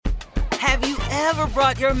Have you ever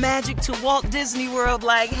brought your magic to Walt Disney World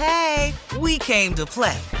like, hey, we came to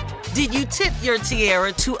play? Did you tip your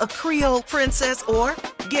tiara to a Creole princess or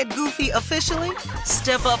get goofy officially?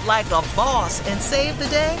 Step up like a boss and save the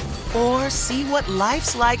day? Or see what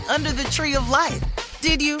life's like under the tree of life?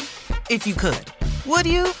 Did you? If you could. Would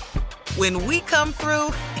you? When we come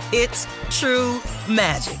through, it's true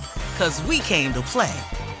magic. 'Cause we came to play.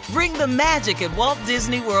 Bring the magic at Walt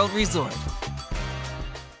Disney World Resort.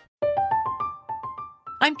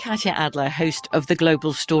 I'm Katya Adler, host of The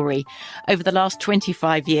Global Story. Over the last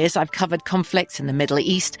 25 years, I've covered conflicts in the Middle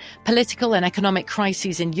East, political and economic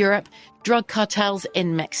crises in Europe, drug cartels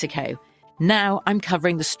in Mexico. Now I'm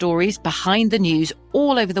covering the stories behind the news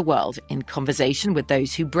all over the world in conversation with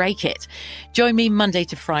those who break it. Join me Monday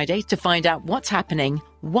to Friday to find out what's happening,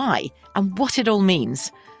 why, and what it all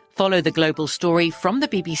means. Follow The Global Story from the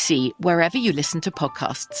BBC wherever you listen to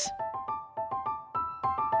podcasts.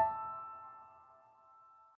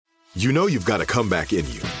 You know you've got a comeback in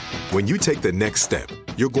you. When you take the next step,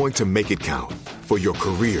 you're going to make it count. For your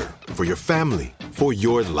career, for your family, for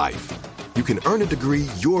your life. You can earn a degree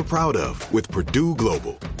you're proud of with Purdue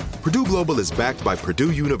Global. Purdue Global is backed by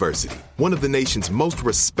Purdue University, one of the nation's most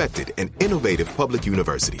respected and innovative public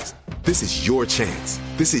universities. This is your chance.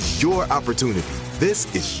 This is your opportunity.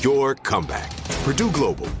 This is your comeback. Purdue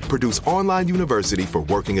Global, Purdue's online university for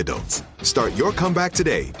working adults. Start your comeback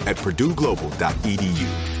today at purdueglobal.edu.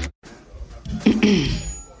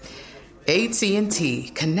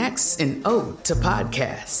 AT&T connects an ode to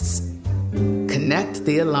podcasts. Connect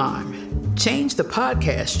the alarm. Change the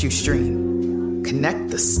podcast you stream. Connect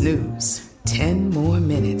the snooze. 10 more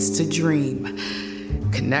minutes to dream.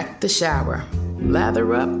 Connect the shower.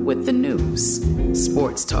 Lather up with the news.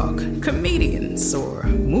 Sports talk, comedians, or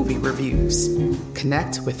movie reviews.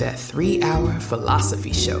 Connect with that 3-hour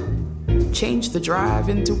philosophy show. Change the drive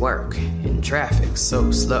into work in traffic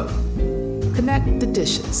so slow. Connect the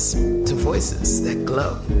dishes to voices that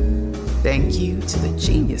glow. Thank you to the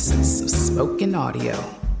geniuses of spoken audio.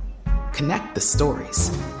 Connect the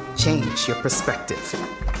stories. Change your perspective.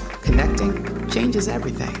 Connecting changes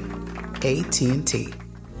everything. AT&T.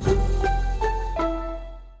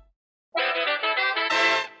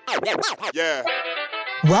 Yeah.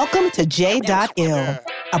 Welcome to J.Ill,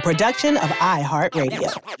 a production of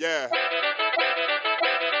iHeartRadio. Yeah.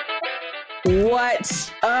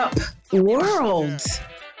 What's up, world?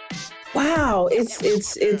 Wow, it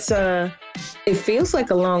feels like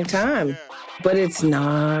a long time, but it's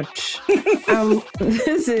not.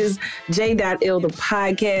 This is J.Ill, the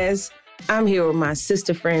podcast. I'm here with my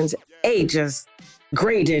sister friends, Aegis,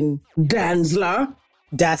 Graydon, Danzler.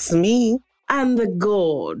 That's me. And the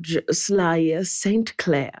gorgeous Laia St.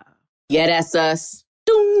 Clair. Yeah, that's us.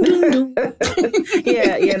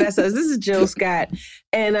 yeah, that's us. This is Jill Scott.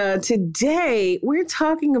 And today we're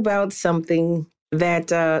talking about something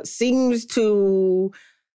that seems to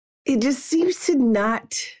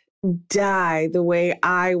not die the way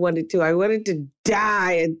I wanted to. I wanted to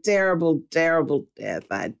die a terrible, terrible death.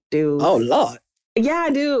 I do. Oh, Lord. Yeah,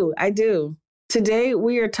 I do. Today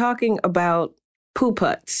we are talking about poo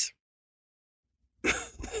putts.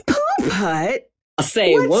 Poo putt?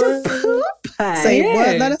 Say what? What's a poo putt? Say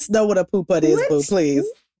what? Let us know what a poo putt is, boo, please.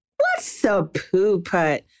 What's a poo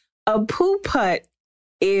putt? A poo putt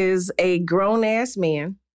is a grown-ass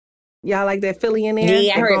man. Y'all like that Philly in there?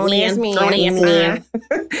 Yeah, I heard man. Grown-ass man.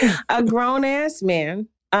 A grown-ass man.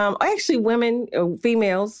 Actually, women,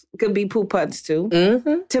 females could be poo putts too.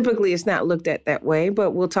 Mm-hmm. Typically, it's not looked at that way,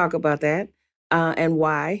 but we'll talk about that and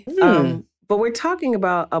why. But we're talking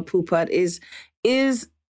about a poo putt is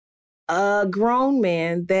a grown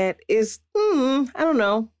man that is, I don't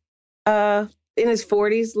know, in his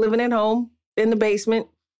 40s, living at home in the basement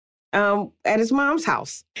at his mom's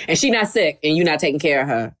house. And she not sick and you not taking care of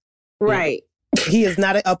her. Right. He is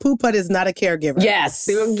not a poo putt is not a caregiver. Yes.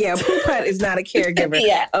 Yeah, a poo putt is not a caregiver.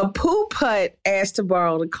 Yeah. A poo putt asked to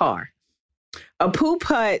borrow the car. A poo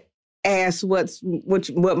putt asked what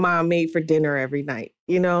mom made for dinner every night.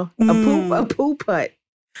 You know, a poo putt.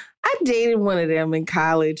 I dated one of them in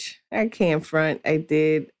college. I can't front. I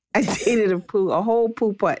did. I dated a whole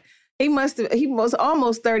poo putt. He was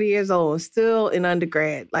almost 30 years old, still in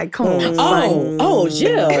undergrad. Like, come on, son. Oh,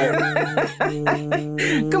 Jill.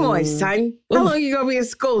 Come on, son. How long you gonna be in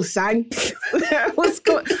school, son? What's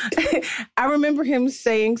going? I remember him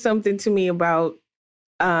saying something to me about.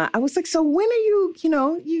 I was like, so when are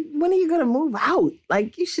when are you gonna move out?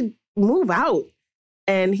 Like, you should move out.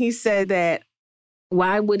 And he said that.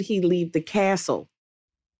 Why would he leave the castle?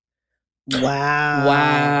 Wow.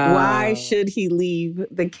 Why should he leave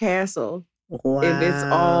the castle if it's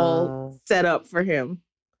all set up for him?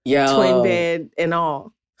 Yo. twin bed and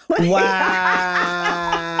all. Wow.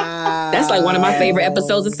 That's like one of my favorite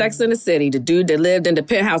episodes of Sex and the City. The dude that lived in the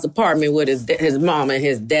penthouse apartment with his mom and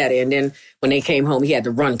his daddy. And then when they came home, he had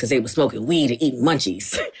to run because they were smoking weed and eating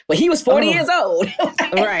munchies. But he was 40 years old.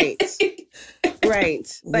 Right.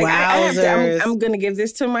 Right. Like I'm going to give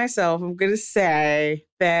this to myself. I'm going to say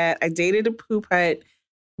that I dated a poop hut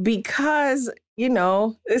because, you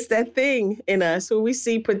know, it's that thing in us where we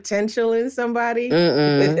see potential in somebody.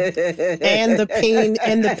 and the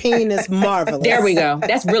peen is marvelous. There we go.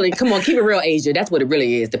 That's really, come on, keep it real, Asia. That's what it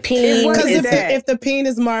really is. The peen Because is if the peen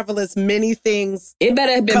is marvelous, many things. It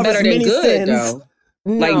better have been better than good, sins. though.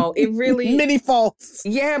 No, it really many faults.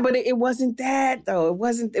 Yeah, but it wasn't that though. It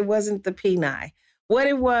wasn't the penile. What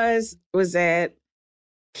it was that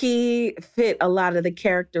he fit a lot of the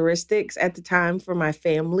characteristics at the time for my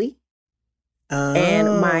family. Oh.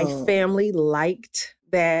 And my family liked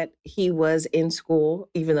that he was in school,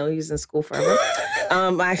 even though he was in school forever.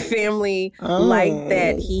 My family liked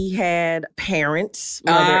that he had parents,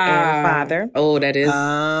 mother and father. Oh,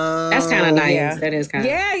 that's kind of nice. Yeah. That is kind of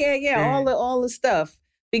yeah. All the stuff,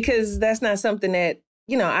 because that's not something that,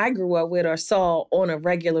 you know, I grew up with or saw on a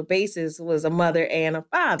regular basis, was a mother and a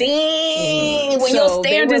father. Dang, when your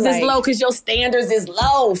standards is low, because your standards is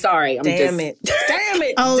low. Sorry, Damn it.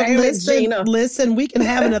 Oh, Damn listen, it, Gina. listen, we can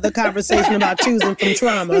have another conversation about choosing from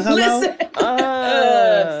trauma. Hello?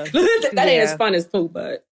 Listen. That ain't as fun as Poop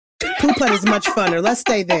Hut. Poop Hut is much funner. Let's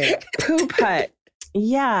stay there. Poop Hut.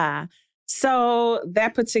 Yeah. So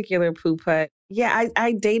that particular Poop Hut,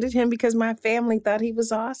 I dated him because my family thought he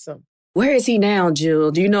was awesome. Where is he now,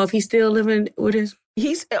 Jill? Do you know if he's still living with his?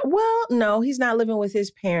 No, he's not living with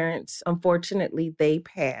his parents. Unfortunately, they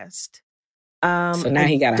passed. So now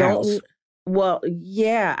he got a house. Well,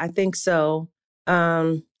 yeah, I think so. They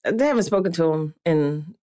haven't spoken to him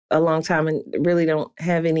in a long time and really don't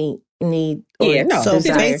have any need. So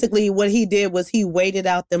basically what he did was he waited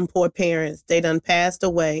out them poor parents. They done passed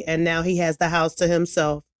away and now he has the house to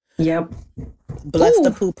himself. Yep. Bless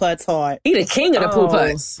the Poop Hut's heart. He the king of the Poop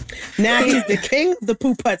Huts. Now he's the king of the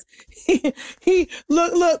Poop Huts. He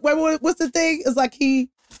look. What's the thing? It's like he's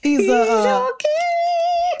your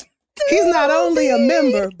king. He's not only a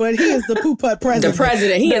member, but he is the Poop Hut president. The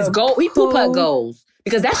president. He is goal. He Poop Hut goals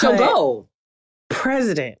because that's your goal.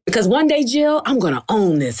 President. Because one day, Jill, I'm gonna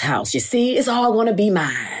own this house. You see, it's all gonna be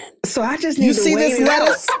mine. So I just need you to see wait this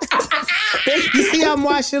lettuce? You see I'm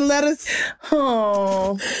washing lettuce?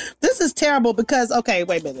 Oh, this is terrible because, okay,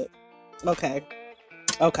 wait a minute. Okay.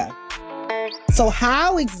 So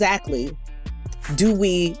how exactly do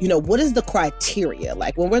we, what is the criteria?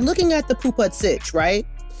 Like when we're looking at the Poop Hut sitch, right?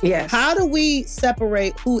 Yes. How do we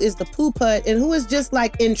separate who is the Poop Hut and who is just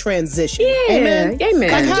like in transition? Yeah. Amen.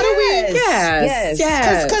 Like how do we?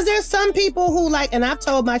 Yes. Because there's some people who like, and I've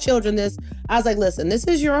told my children this, I was like, listen, this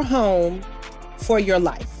is your home for your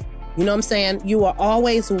life. You know what I'm saying? You are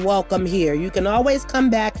always welcome here. You can always come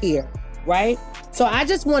back here, right? So I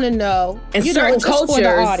just want to know, in certain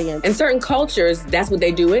cultures, that's what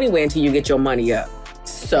they do anyway until you get your money up.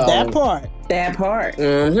 So that part.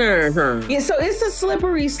 Mm-hmm. Yeah, so it's a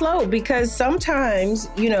slippery slope because sometimes,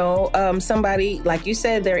 somebody, like you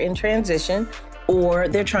said, they're in transition or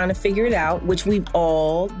they're trying to figure it out, which we've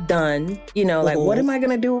all done. Like, what am I going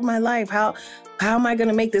to do with my life? How am I going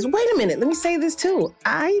to make this? Wait a minute. Let me say this too.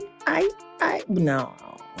 No.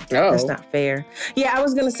 That's not fair. Yeah, I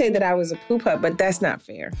was going to say that I was a Poop Hut, but that's not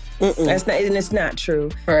fair. That's not, and it's not true.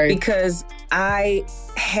 Right. Because I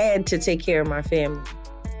had to take care of my family.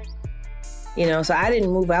 So I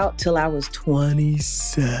didn't move out till I was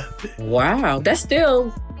 27. Wow, that's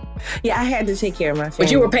still... Yeah, I had to take care of my family.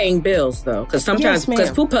 But you were paying bills, though, because sometimes,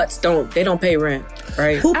 because Poop Huts don't pay rent,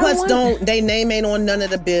 right? Poop Huts they name ain't on none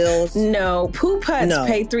of the bills. No, Poop Huts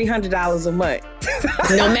pay $300 a month.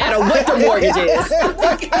 No matter what the mortgage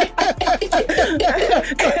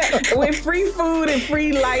is. With free food and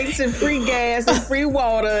free lights and free gas and free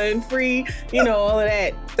water and free, all of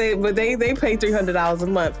that. They pay $300 a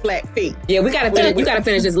month, flat fee. Yeah, we gotta finish. You gotta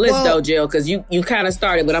finish this list though, Jill, because you kind of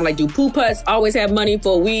started. But I'm like, do Poop Huts always have money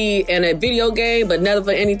for weed and a video game, but never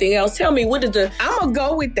for anything else? Tell me, what is the? I'm gonna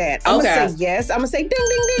go with that. I'm gonna say yes. I'm gonna say ding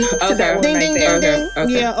ding ding. Okay, ding ding ding ding.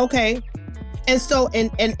 Okay. Yeah, okay. And so,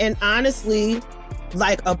 and honestly,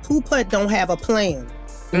 like a Poop Hut don't have a plan.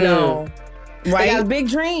 No, right? They got big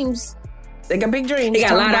dreams. They got They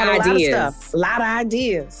got a lot of ideas. A lot of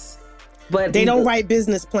ideas. But they don't write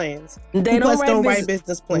business plans. They don't write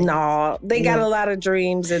business plans. No, they got a lot of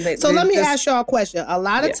dreams. So let me ask y'all a question. A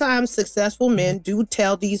lot of times successful men do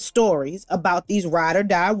tell these stories about these ride or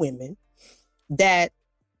die women that,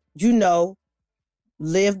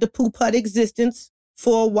 lived a Poop Hut existence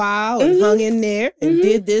for a while and hung in there and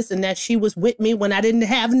did this, and that she was with me when I didn't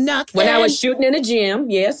have nothing. When I was shooting in the gym.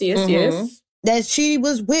 Yes. That she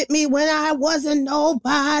was with me when I wasn't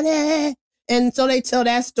nobody. And so they tell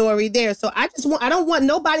that story there. So I don't want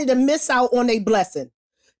nobody to miss out on a blessing.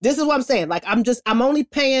 This is what I'm saying. Like, I'm only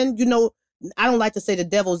paying, I don't like to say the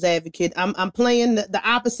devil's advocate. I'm playing the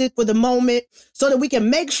opposite for the moment so that we can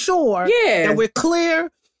make sure that we're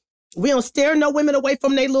clear. We don't steer no women away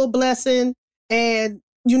from their little blessing. And,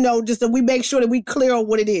 just that we make sure that we clear on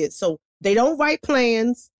what it is. So they don't write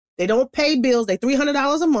plans. They don't pay bills. They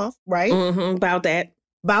 $300 a month, right? Mm-hmm, about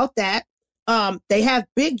that. They have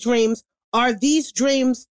big dreams. Are these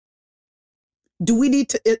dreams,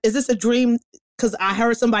 is this a dream? Because I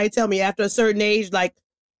heard somebody tell me after a certain age, like,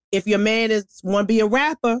 if your man want to be a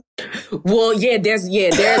rapper. Well, there's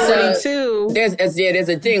 42. There's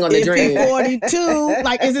a thing on the dream. 42,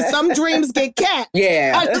 like, is it some dreams get capped?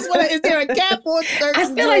 Yeah. I just wonder, is there a cap on certain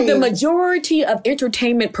I feel like the majority of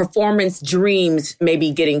entertainment performance dreams may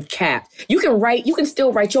be getting capped. You can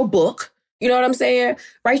still write your book. You know what I'm saying?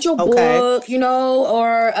 Write your book,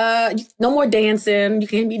 or no more dancing. You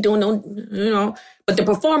can't be doing no, But the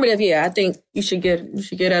performative, I think you should get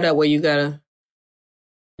at that where you gotta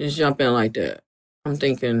just jump in like that. I'm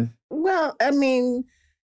thinking. Well, I mean,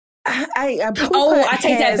 I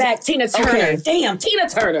take that back. Tina Turner. Okay. Damn, Tina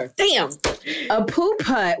Turner. Damn. A poop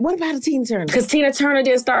hut. What about a Tina Turner? Because Tina Turner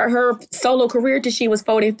didn't start her solo career till she was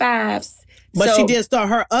 45. But she did start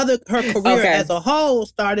her career as a whole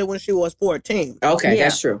started when she was 14. Okay,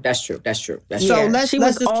 that's true. So let's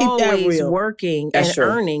just keep that real. Working and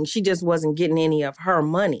earning. She just wasn't getting any of her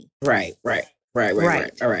money. Right. All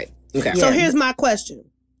right. Okay. So here's my question.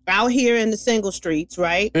 Out here in the single streets,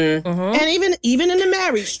 right? Mm-hmm. And even in the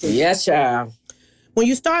married streets. Yes, child. When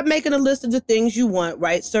you start making a list of the things you want,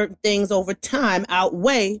 right? Certain things over time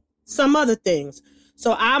outweigh some other things.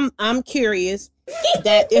 So I'm curious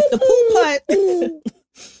that if the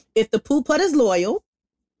poop hut is loyal,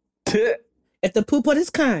 if the poop hut is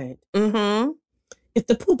kind, if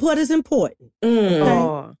the poop hut is important,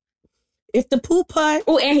 if the poop hut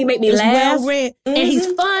and he make me laugh, well read, and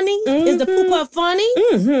he's funny, is the poop hut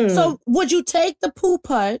funny? So would you take the poop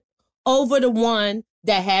hut over the one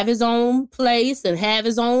that have his own place and have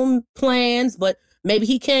his own plans, but maybe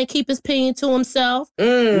he can't keep his opinion to himself.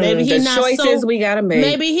 Maybe he not choices we gotta make.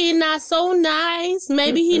 Maybe he not so nice.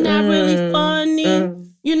 Maybe he not really funny.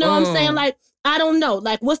 You know what I'm saying? Like, I don't know.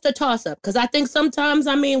 Like, what's the toss up? Because I think sometimes,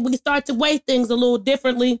 we start to weigh things a little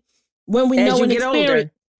differently when we know an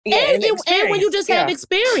experience. And when you just have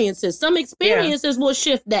experiences. Some experiences will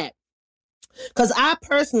shift that. Because I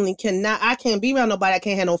personally can't be around nobody I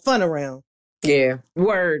can't have no fun around. Yeah.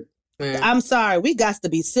 Word. I'm sorry. We got to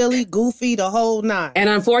be silly, goofy, the whole nine. And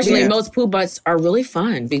unfortunately, most poop butts are really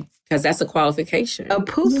fun because that's a qualification. A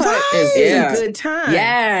poop hut is a good time.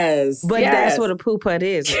 Yes. But that's what a poop hut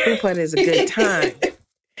is. A poop hut is a good time.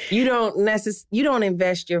 You don't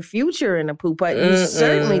invest your future in a poop hut. You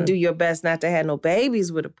certainly do your best not to have no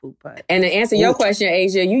babies with a poop hut. And to answer your question,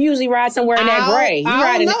 Asia, you usually ride somewhere in that gray.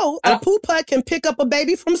 I don't know. A poop hut can pick up a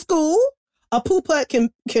baby from school. A poop hut can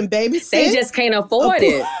babysit. They just can't afford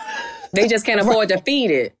it. They just can't afford to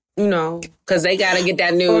feed it, because they got to get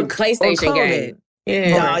that new PlayStation game.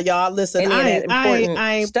 Yeah. Y'all, listen, I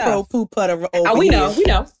ain't pro poop hut over we here.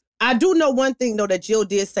 know. I do know one thing, though, that Jill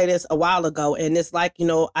did say this a while ago, and it's like,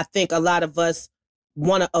 I think a lot of us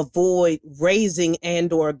want to avoid raising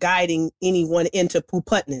and or guiding anyone into poop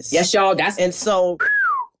hutness. Yes, y'all. And so...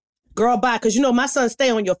 Girl, bye, because my son stay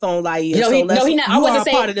on your phone like you. He not. I wasn't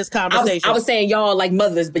saying, part of this conversation. I was saying y'all like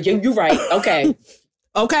mothers, but you're right. Okay.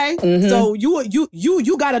 Okay. Mm-hmm. So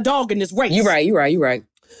you got a dog in this race. You're right.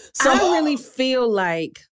 So I really feel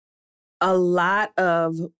like a lot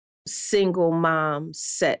of single moms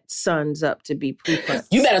set sons up to be poop huts.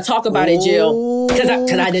 You better talk about it, Jill. Because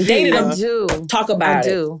I done dated them. I do. Talk about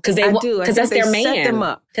it. Because that's their man. Set them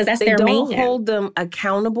up. Because that's their man. They don't hold them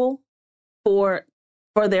accountable for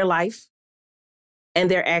their life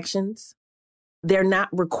and their actions. They're not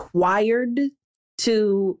required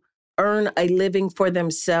to earn a living for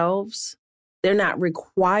themselves. They're not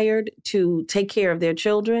required to take care of their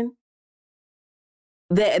children.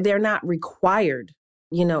 They're not required,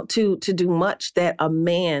 to do much that a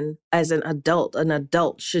man as an adult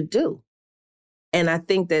should do. And I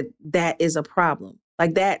think that is a problem.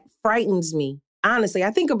 Like, that frightens me. Honestly,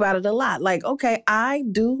 I think about it a lot. Like, okay, I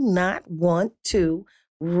do not want to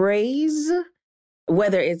raise,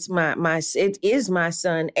 whether it's it is my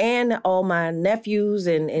son and all my nephews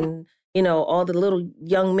and all the little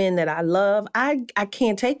young men that I love. I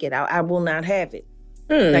can't take it. I will not have it.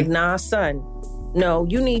 Like, nah, son. No,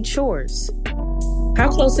 you need chores. How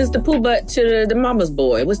close is the poo butt to the mama's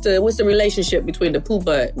boy? What's the relationship between the poo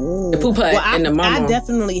butt, and the mama? I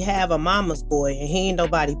definitely have a mama's boy, and he ain't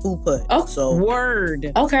nobody poo putt. Oh, so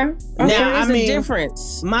word. Okay. Now, there's a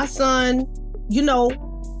difference. My son, you know,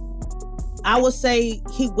 I would say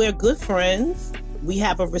we're good friends. We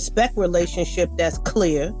have a respect relationship that's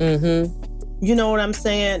clear. Mm-hmm. You know what I'm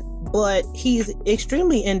saying? But he's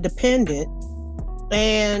extremely independent.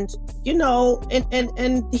 And, you know,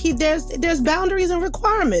 and there's boundaries and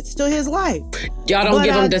requirements to his life. Y'all don't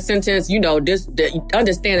give him the sentence, you know,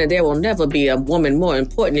 understand that there will never be a woman more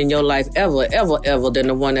important in your life ever, ever, ever than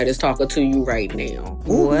the one that is talking to you right now.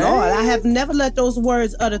 Ooh, Lord, I have never let those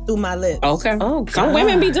words utter through my lips. Okay. Oh, God. Some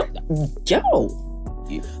women be doing... Yo.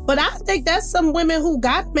 But I think that's some women who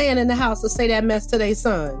got a man in the house to say that mess to their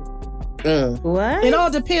son. What? It all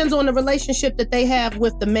depends on the relationship that they have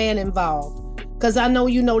with the man involved. Because I know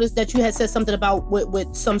you noticed that you had said something about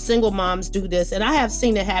with some single moms do this. And I have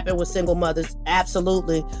seen it happen with single mothers,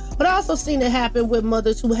 absolutely. But I also seen it happen with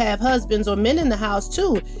mothers who have husbands or men in the house,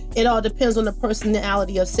 too. It all depends on the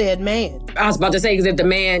personality of said man. I was about to say, because if the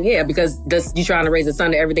man, because you trying to raise a son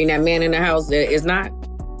to everything that man in the house is not.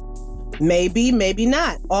 Maybe, maybe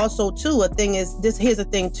not. Also, too, here's a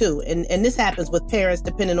thing, too. And this happens with parents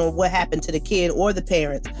depending on what happened to the kid or the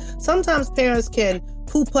parents. Sometimes parents can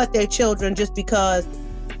poo-putt their children just because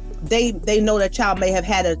they know that child may have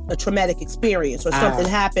had a traumatic experience or something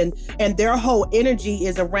happened, and their whole energy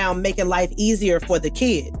is around making life easier for the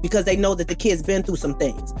kid because they know that the kid's been through some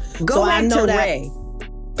things. Go back to Ray.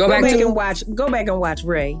 Go back and watch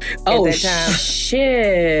Ray. Oh, at that time.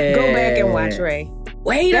 Shit. Go back and watch Ray.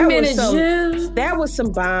 Wait a minute, Jill. That was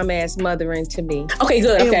some bomb-ass mothering to me. Okay,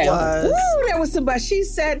 good. Okay. It was. Woo, that was somebody. She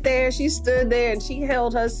sat there, she stood there, and she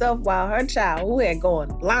held herself while her child, who had gone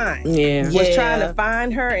blind, was trying to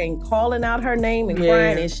find her and calling out her name and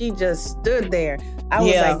crying, and she just stood there. I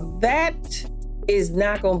was like, that is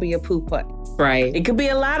not going to be a poo putt. Right. It could be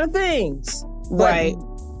a lot of things. Right.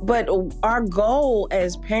 But our goal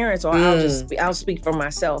as parents, or I'll speak for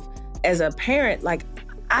myself, as a parent, like,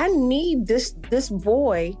 I need this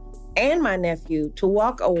boy and my nephew to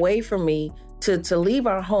walk away from me, to leave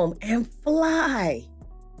our home and fly.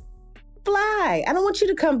 Fly. I don't want you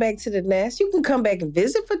to come back to the nest. You can come back and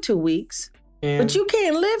visit for 2 weeks, but you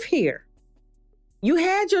can't live here. You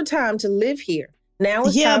had your time to live here. Now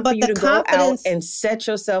it's time for you to go out and set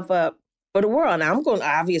yourself up for the world. And I'm going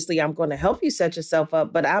to help you set yourself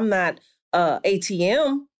up, but I'm not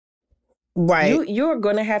ATM. Right. You're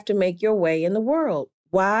going to have to make your way in the world.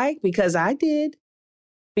 Why? Because I did.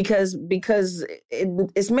 Because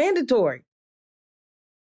it's mandatory.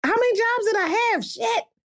 How many jobs did I have?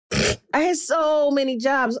 Shit. I had so many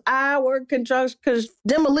jobs. I worked construction,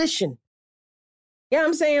 demolition. You know what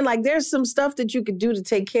I'm saying? Like, there's some stuff that you could do to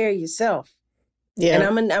take care of yourself. Yeah. And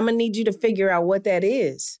I'm gonna need you to figure out what that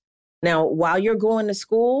is. Now, while you're going to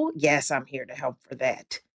school, yes, I'm here to help for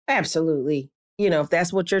that. Absolutely. You know, if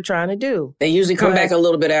that's what you're trying to do. They usually come back a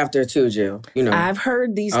little bit after too, Jill. You know, I've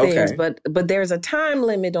heard these things, but there's a time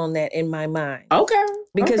limit on that in my mind. Okay.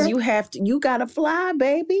 Because you gotta fly,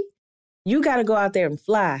 baby. You gotta go out there and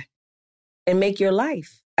fly and make your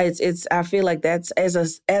life. I feel like that's,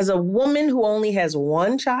 as a woman who only has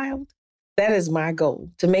one child, that is my goal,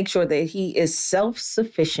 to make sure that he is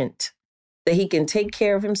self-sufficient, that he can take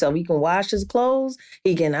care of himself. He can wash his clothes,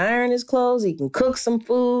 he can iron his clothes, he can cook some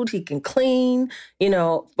food, he can clean, you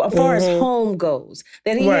know, as far as home goes,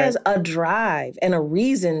 that he has a drive and a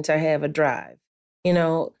reason to have a drive, you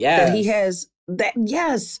know, that he has that.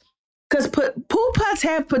 Yes. Because poo putts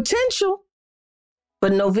have potential,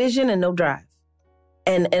 but no vision and no drive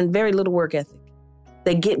and very little work ethic.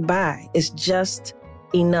 They get by. It's just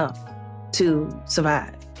enough to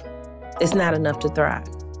survive. It's not enough to thrive.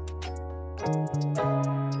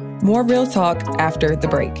 More Real Talk after the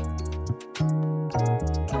break.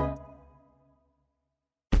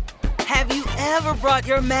 Have you ever brought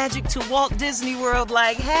your magic to Walt Disney World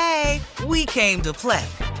like, hey, we came to play?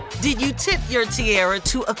 Did you tip your tiara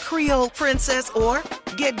to a Creole princess or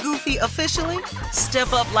get goofy officially?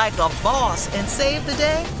 Step up like a boss and save the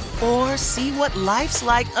day? Or see what life's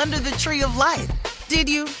like under the tree of life? Did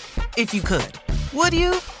you? If you could. Would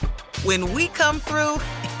you? When we come through,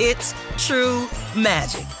 it's true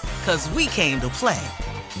magic. 'Cause we came to play.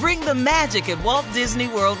 Bring the magic at Walt Disney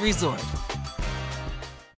World Resort.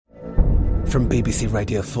 From BBC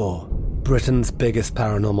Radio 4, Britain's biggest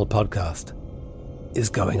paranormal podcast is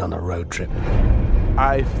going on a road trip.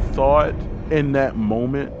 I thought in that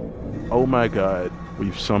moment, oh my God,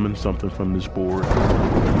 we've summoned something from this board.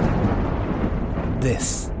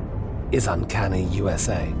 This is Uncanny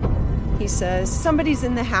USA. he says, "Somebody's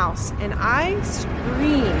in the house," and I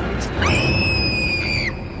screamed.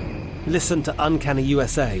 Listen to Uncanny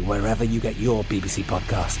USA wherever you get your BBC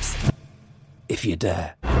podcasts, if you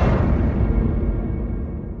dare.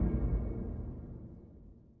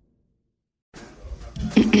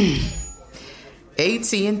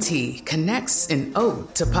 AT&T connects an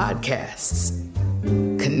ode to podcasts.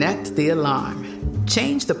 Connect the alarm.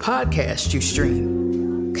 Change the podcast you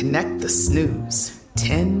stream. Connect the snooze.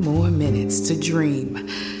 10 more minutes to dream.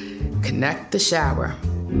 Connect the shower.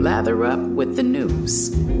 Lather up with the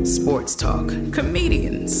news. Sports talk,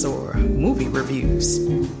 comedians, or movie reviews.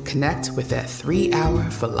 Connect with that 3-hour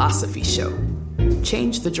philosophy show.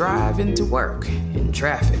 Change the drive into work in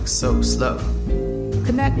traffic so slow.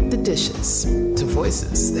 Connect the dishes to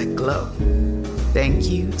voices that glow. Thank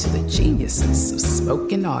you to the geniuses of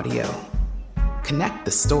spoken audio. Connect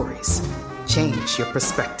the stories. Change your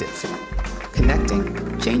perspective.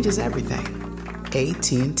 Connecting changes everything.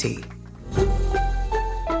 AT&T.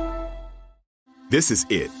 This is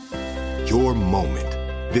it. Your moment.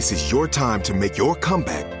 This is your time to make your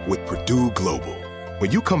comeback with Purdue Global.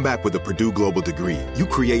 When you come back with a Purdue Global degree, you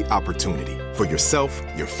create opportunity for yourself,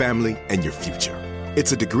 your family, and your future.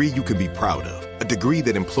 It's a degree you can be proud of, a degree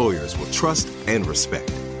that employers will trust and respect.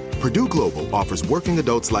 Purdue Global offers working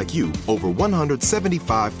adults like you over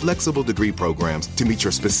 175 flexible degree programs to meet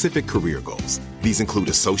your specific career goals. These include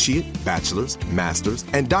associate, bachelor's, master's,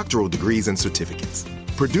 and doctoral degrees and certificates.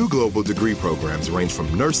 Purdue Global degree programs range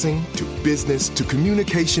from nursing to business to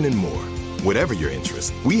communication and more. Whatever your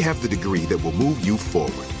interest, we have the degree that will move you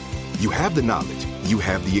forward. You have the knowledge, you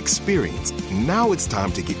have the experience. Now it's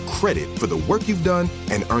time to get credit for the work you've done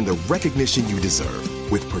and earn the recognition you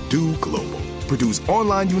deserve with Purdue Global, Purdue's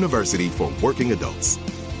online university for working adults.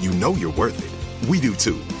 You know you're worth it. We do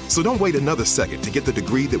too. So don't wait another second to get the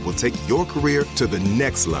degree that will take your career to the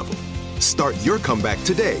next level. Start your comeback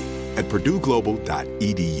today at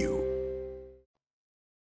purdueglobal.edu.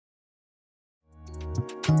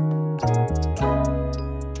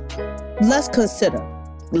 Let's consider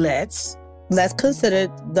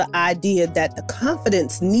the idea that the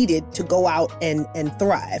confidence needed to go out and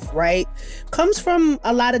thrive, right, comes from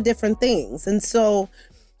a lot of different things. And so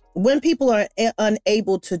when people are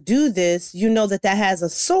unable to do this, you know that has a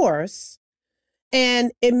source.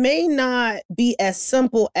 And it may not be as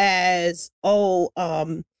simple as,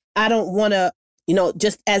 I don't want to,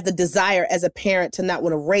 just as the desire as a parent to not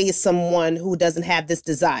want to raise someone who doesn't have this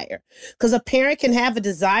desire. Because a parent can have a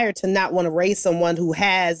desire to not want to raise someone who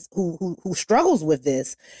struggles with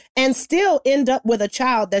this and still end up with a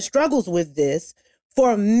child that struggles with this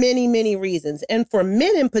for many, many reasons. And for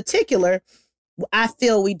men in particular, I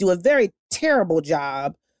feel we do a very terrible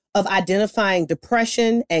job of identifying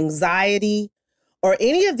depression, anxiety, or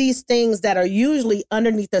any of these things that are usually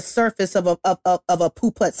underneath the surface of a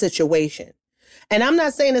poo-put situation. And I'm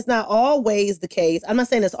not saying it's not always the case. I'm not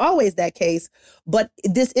saying it's always that case, but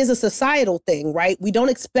this is a societal thing, right? We don't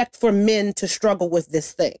expect for men to struggle with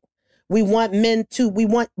this thing. We want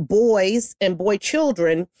boys and boy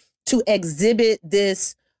children to exhibit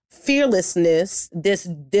this fearlessness, this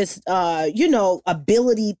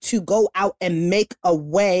ability to go out and make a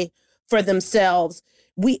way for themselves.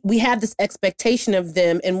 We have this expectation of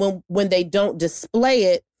them, and when they don't display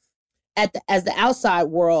it as the outside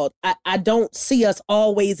world, I don't see us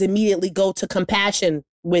always immediately go to compassion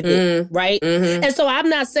with it, right? Mm-hmm. And so I'm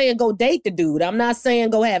not saying go date the dude. I'm not saying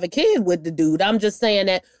go have a kid with the dude. I'm just saying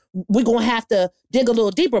that we're going to have to dig a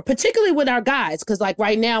little deeper, particularly with our guys, because like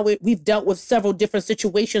right now we've dealt with several different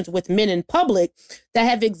situations with men in public that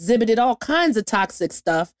have exhibited all kinds of toxic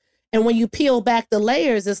stuff. And when you peel back the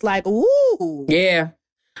layers, it's like, ooh. Yeah.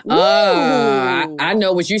 I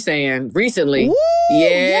know what you're saying. Recently. Woo!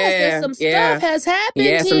 Yes, some stuff has happened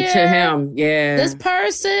here. Some to him. Yeah. This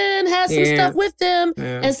person has some stuff with them.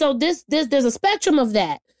 Yeah. And so there's a spectrum of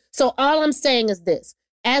that. So all I'm saying is this.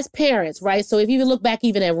 As parents, right? So if you look back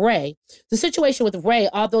even at Ray, the situation with Ray,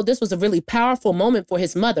 although this was a really powerful moment for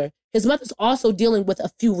his mother's also dealing with a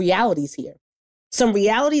few realities here. Some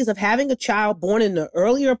realities of having a child born in the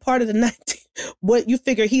earlier part of the what you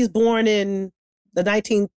figure he's born in the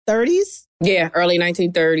 1930s? Yeah, early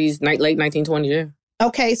 1930s, late 1920s, yeah.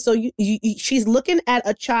 Okay, so she's looking at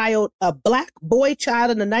a Black boy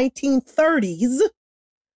child in the 1930s,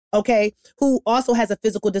 okay, who also has a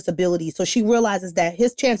physical disability. So she realizes that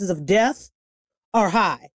his chances of death are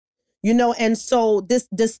high, and so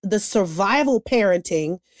the survival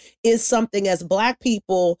parenting is something as Black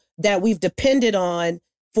people that we've depended on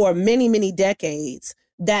for many, many decades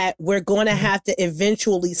that we're going to have to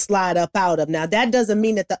eventually slide up out of. Now, that doesn't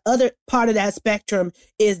mean that the other part of that spectrum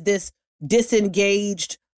is this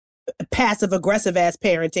disengaged passive aggressive ass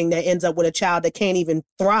parenting that ends up with a child that can't even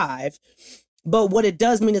thrive. But what it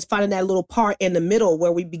does mean is finding that little part in the middle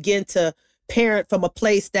where we begin to parent from a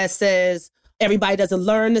place that says everybody doesn't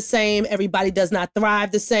learn the same, everybody does not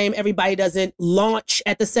thrive the same, everybody doesn't launch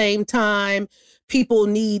at the same time. People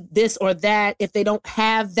need this or that. If they don't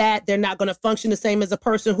have that, they're not going to function the same as a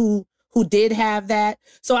person who did have that.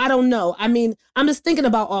 So I don't know. I mean, I'm just thinking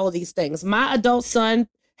about all of these things. My adult son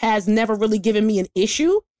has never really given me an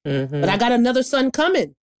issue, but I got another son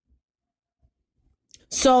coming.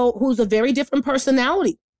 So who's a very different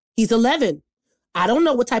personality. He's 11. I don't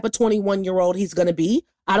know what type of 21-year-old he's going to be.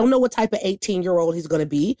 I don't know what type of 18-year-old he's going to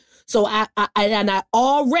be. So I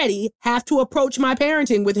already have to approach my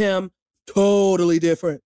parenting with him totally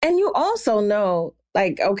different. And you also know,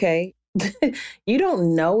 like, okay, you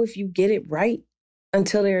don't know if you get it right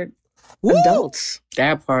until they're adults.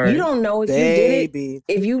 That part. You don't know if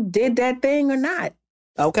you did that thing or not.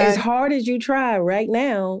 Okay. As hard as you try right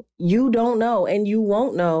now, you don't know, and you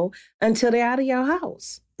won't know until they're out of your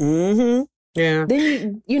house. Mm-hmm. Yeah.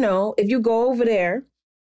 Then you know, if you go over there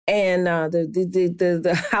and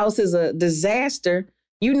the house is a disaster,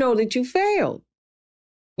 you know that you failed.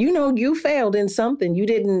 You know you failed in something. You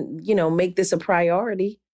didn't, make this a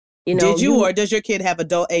priority. Did you or does your kid have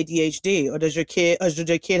adult ADHD or does your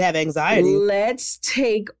kid have anxiety? Let's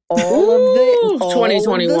take all of the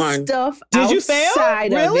 2021 stuff Did outside you fail?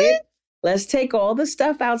 Really? of it. Let's take all the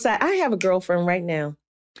stuff outside. I have a girlfriend right now,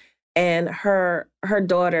 and her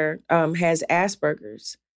daughter has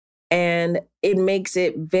Asperger's, and it makes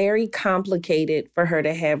it very complicated for her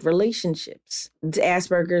to have relationships.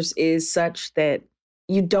 Asperger's is such that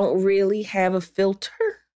you don't really have a filter.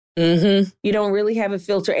 Mm-hmm. You don't really have a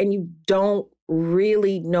filter, and you don't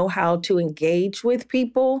really know how to engage with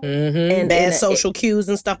people. Mm-hmm. And bad social cues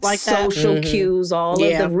and stuff like that. Social cues, all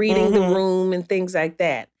of the reading the room and things like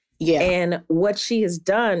that. Yeah. And what she has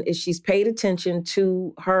done is she's paid attention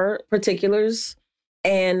to her particulars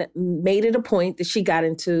and made it a point that she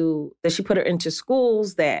put her into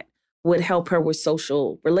schools that would help her with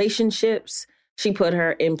social relationships. She put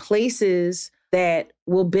her in places that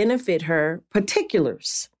will benefit her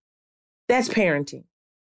particulars. That's parenting.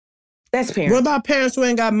 What about parents who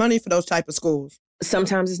ain't got money for those type of schools?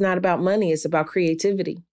 Sometimes it's not about money. It's about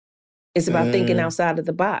creativity. It's about thinking outside of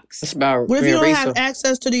the box. It's about if you don't have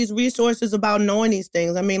access to these resources about knowing these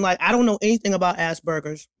things. I mean, like, I don't know anything about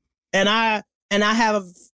Asperger's. And I have,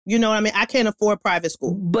 I can't afford private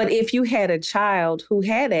school. But if you had a child who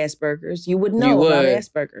had Asperger's, you would know about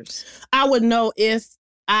Asperger's. I would know if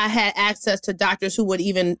I had access to doctors who would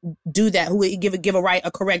even do that, who would give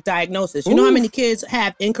a correct diagnosis. You know how many kids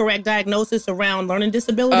have incorrect diagnosis around learning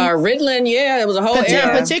disability? Ritalin, it was a whole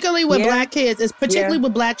era. Particularly with Black kids, particularly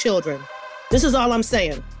with Black children. This is all I'm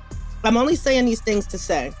saying. I'm only saying these things to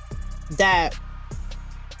say that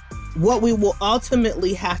what we will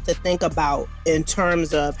ultimately have to think about in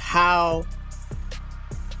terms of how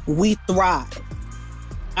we thrive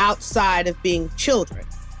outside of being children,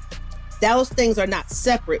 those things are not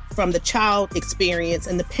separate from the child experience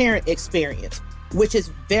and the parent experience, which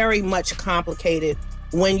is very much complicated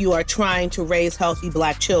when you are trying to raise healthy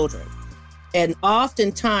Black children. And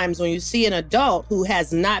oftentimes when you see an adult who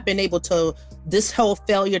has not been able to, this whole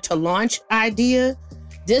failure to launch idea,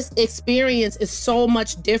 this experience is so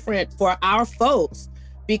much different for our folks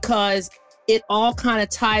because it all kind of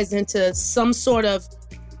ties into some sort of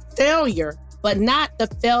failure, but not the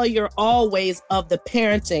failure always of the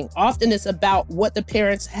parenting. Often it's about what the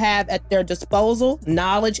parents have at their disposal,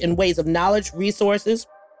 knowledge and ways of knowledge, resources,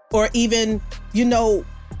 or even,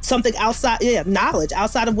 something outside, knowledge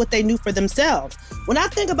outside of what they knew for themselves. When I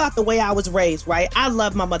think about the way I was raised, right? I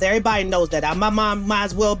love my mother. Everybody knows that. My mom might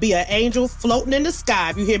as well be an angel floating in the sky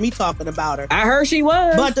if you hear me talking about her. I heard she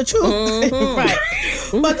was. But the truth, right.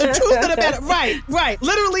 But the truth of the matter, right.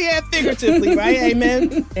 Literally and figuratively, right?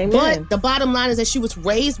 Amen. But the bottom line is that she was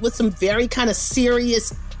raised with some very kind of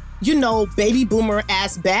serious, baby boomer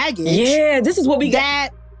ass baggage. Yeah, this is what we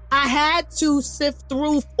got. I had to sift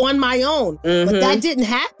through on my own. But that didn't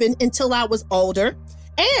happen until I was older.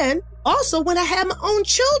 And also when I had my own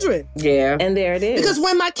children. Yeah. And there it is. Because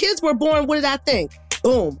when my kids were born, what did I think?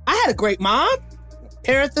 Boom. I had a great mom.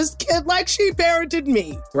 Parent this kid like she parented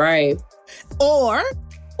me. Right. Or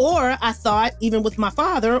I thought, even with my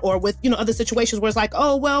father or with, other situations where it's like,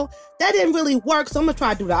 oh, well, that didn't really work. So I'm going to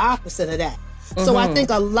try to do the opposite of that. So I think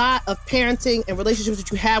a lot of parenting and relationships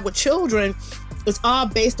that you have with children, it's all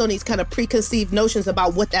based on these kind of preconceived notions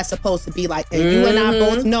about what that's supposed to be like. And you and I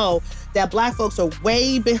both know that Black folks are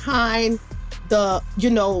way behind the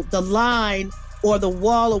line or the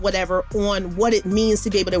wall or whatever on what it means to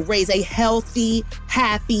be able to raise a healthy,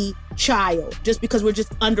 happy, child, just because we're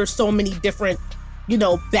just under so many different,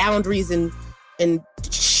 boundaries and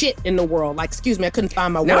shit in the world. Like, excuse me, I couldn't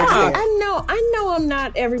find my words there. I know I'm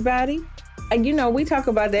not everybody. We talk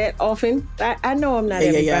about that often. I know I'm not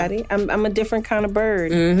everybody. Yeah. I'm a different kind of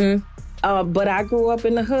bird. Mm-hmm. But I grew up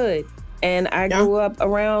in the hood, and I grew up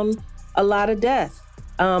around a lot of death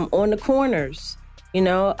on the corners.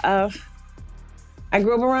 I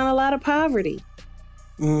grew up around a lot of poverty.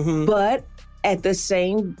 Mm-hmm. But at the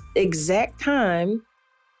same exact time,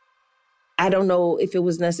 I don't know if it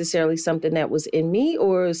was necessarily something that was in me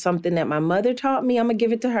or something that my mother taught me. I'm going to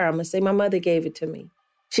give it to her. I'm going to say my mother gave it to me.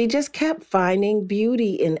 She just kept finding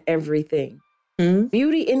beauty in everything. Mm-hmm.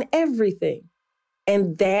 Beauty in everything.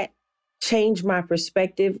 And that changed my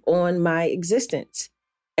perspective on my existence.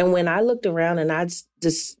 And when I looked around and I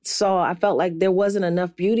just saw, I felt like there wasn't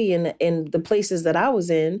enough beauty in the places that I was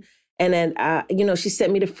in. And then, she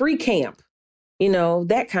sent me to free camp,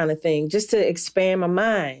 that kind of thing, just to expand my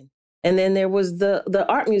mind. And then there was the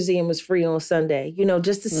art museum was free on Sunday,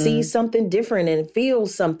 just to see something different and feel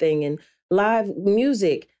something, and live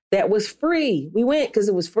music that was free. We went because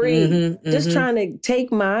it was free, just trying to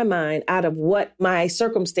take my mind out of what my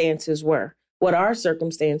circumstances were, what our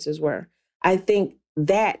circumstances were. I think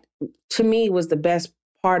that, to me, was the best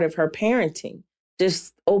part of her parenting,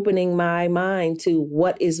 just opening my mind to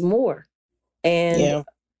what is more. And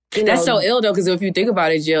that's so ill, though, because if you think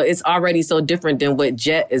about it, Jill, it's already so different than what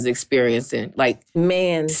Jet is experiencing. Like,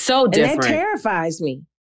 man, so different. And that terrifies me.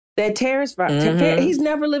 That terrifies. He's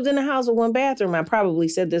never lived in a house with one bathroom. I probably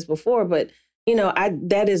said this before, but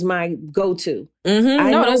that is my go-to. I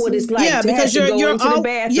know what it's like to have to go into the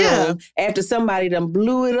bathroom after somebody done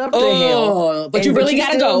blew it up to hell. But you really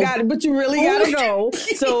gotta go. But you really gotta go.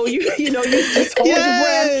 So you just hold your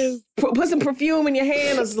breath, put some perfume in your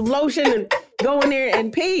hand or some lotion, and go in there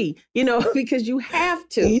and pee. Because you have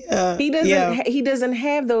to. Yeah. He doesn't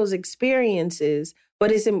have those experiences.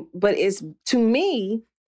 But it's to me,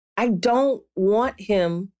 I don't want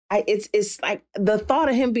him. It's like the thought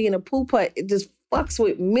of him being a poo putt, it just fucks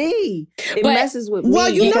with me. It messes with me. Well,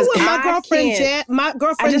 you know what my girlfriend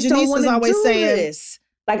Janice is always saying. This.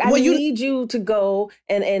 Like, I need you to go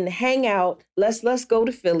and hang out. Let's go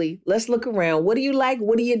to Philly. Let's look around. What do you like?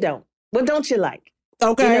 What do you don't? What don't you like?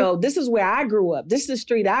 Okay. This is where I grew up. This is the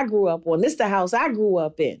street I grew up on. This is the house I grew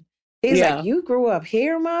up in. He's like, you grew up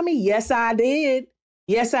here, mommy? Yes, I did.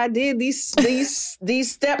 Yes, I did.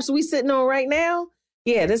 These steps we sitting on right now.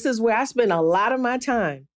 Yeah, this is where I spend a lot of my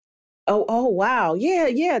time. Oh, wow.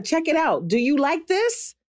 Yeah. Check it out. Do you like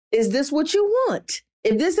this? Is this what you want?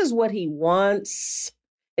 If this is what he wants,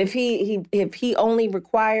 if he only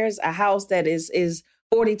requires a house that is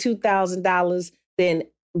 $42,000, then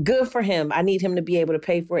good for him. I need him to be able to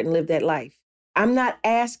pay for it and live that life. I'm not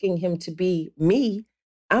asking him to be me.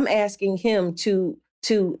 I'm asking him to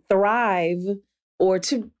thrive or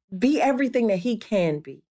to be everything that he can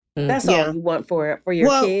be. That's all you want for your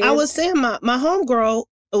kids. I was saying my homegirl,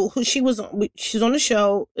 she's on the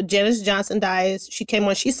show, Janice Johnson Dias. She came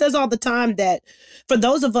on. She says all the time that for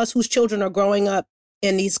those of us whose children are growing up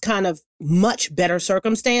in these kind of much better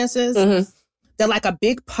circumstances, that like a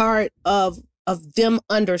big part of them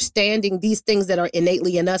understanding these things that are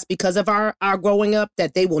innately in us because of our growing up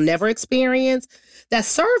that they will never experience, that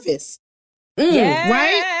service.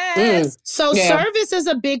 Right? So service is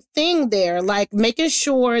a big thing there, like making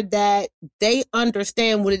sure that they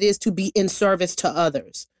understand what it is to be in service to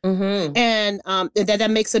others. And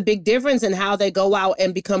that makes a big difference in how they go out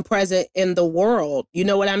and become present in the world. You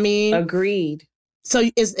know what I mean? Agreed. So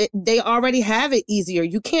they already have it easier.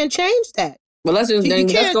 You can't change that. Well, let's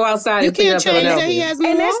go outside and clean up Philadelphia.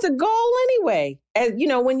 And that's the goal anyway. As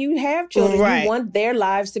when you have children, you want their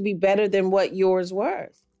lives to be better than what yours was.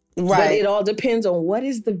 Right. But it all depends on what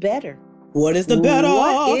is the better. What is the better?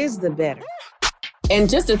 What is the better? And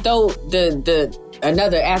just to throw the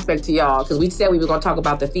another aspect to y'all, because we said we were going to talk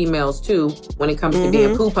about the females too when it comes to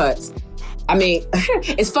being poo putts. I mean,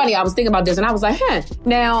 it's funny. I was thinking about this and I was like,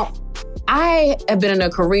 Now, I have been in a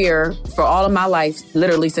career for all of my life,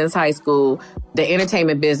 literally since high school, the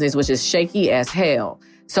entertainment business, which is shaky as hell.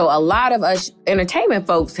 So a lot of us entertainment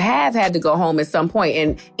folks have had to go home at some point.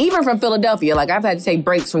 And even from Philadelphia, like I've had to take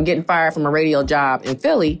breaks from getting fired from a radio job in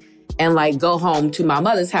Philly and like go home to my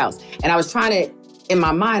mother's house. And I was trying to, in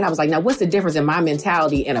my mind, I was like, now what's the difference in my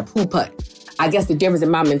mentality and a poo putt? I guess the difference in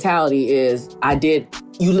my mentality is once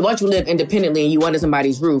you live independently and you under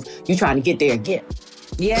somebody's roof, you trying to get there again.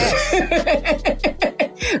 Yes.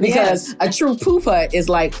 Because a true poo putt is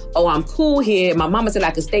like, oh, I'm cool here. My mama said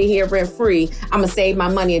I could stay here rent free. I'm going to save my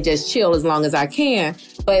money and just chill as long as I can.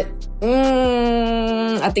 But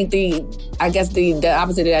I think the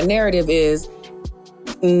opposite of that narrative is,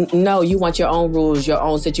 no, you want your own rules, your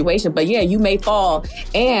own situation. But yeah, you may fall.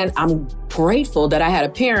 And I'm grateful that I had a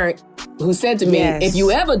parent who said to me, if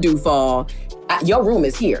you ever do fall, your room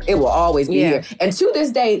is here. It will always be here. And to this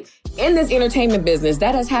day, in this entertainment business,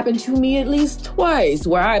 that has happened to me at least twice,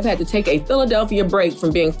 where I've had to take a Philadelphia break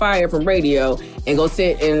from being fired from radio and go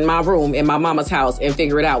sit in my room in my mama's house and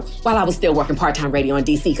figure it out while I was still working part-time radio in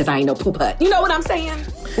DC because I ain't no poop hut. You know what I'm saying?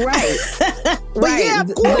 Right. Right. Yeah,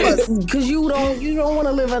 of course. Because you don't want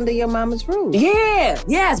to live under your mama's roof. Yeah.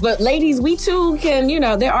 Yes. But ladies, we too can,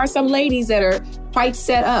 there are some ladies that are quite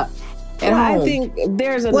set up. I think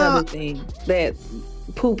there's another thing that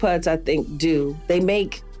poop huts, I think, do. They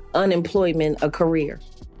make unemployment a career.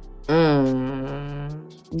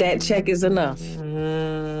 That check is enough.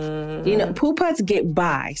 Poop huts get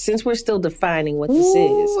by, since we're still defining what this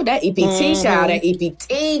is. That EPT child, that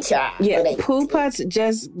EPT child. Yeah, poop huts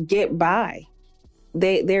just get by.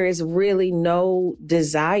 There is really no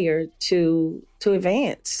desire to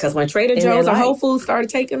advance. Because when Trader Joe's or Whole Foods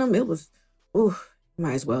started taking them, it was,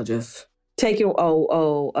 might as well just... Take your,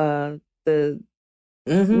 what do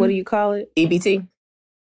you call it? EBT?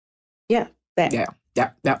 Yeah, that. Yeah.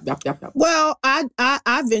 Well,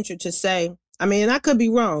 I venture to say, I could be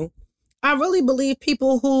wrong. I really believe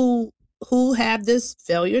people who have this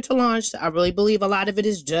failure to launch, I really believe a lot of it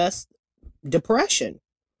is just depression.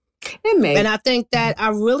 It may. And I think that I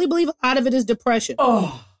really believe a lot of it is depression.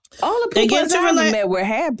 Oh. All the people I've met were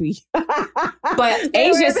happy. But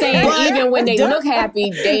Asia's saying even when they look happy,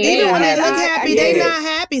 they look happy, they not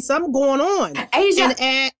happy. Something going on. Asia,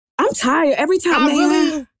 I'm tired every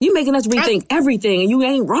time. You making us rethink everything, and you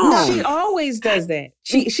ain't wrong. No, she always does that.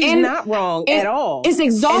 She's not wrong at all. It's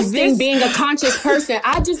exhausting being a conscious person.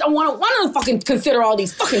 I just don't want to fucking consider all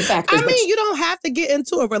these fucking factors. You don't have to get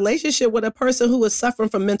into a relationship with a person who is suffering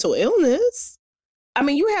from mental illness.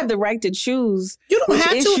 You have the right to choose. You don't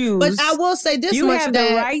have to, but I will say this you much. You have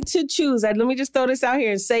the right to choose. Let me just throw this out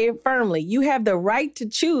here and say it firmly. You have the right to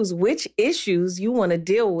choose which issues you want to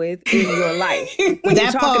deal with in your life. When you're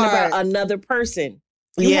talking about another person,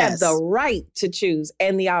 you have the right to choose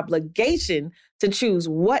and the obligation to choose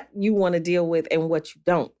what you want to deal with and what you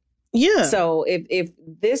don't. Yeah. So if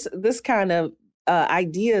this kind of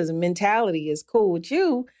ideas and mentality is cool with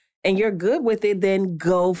you, and you're good with it, then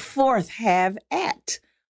go forth, have at.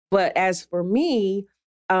 But as for me,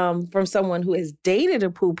 from someone who has dated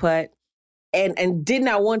a poop hut and did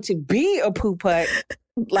not want to be a poop hut,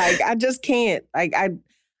 I just can't. I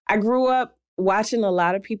grew up watching a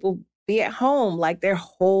lot of people be at home their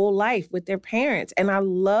whole life with their parents. And I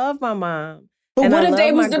love my mom. But what if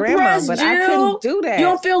they was depressed, but I couldn't do that. You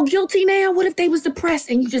don't feel guilty now? What if they was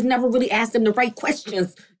depressed and you just never really asked them the right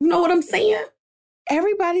questions? You know what I'm saying?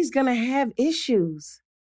 Everybody's going to have issues.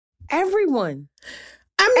 Everyone.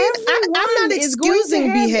 I'm not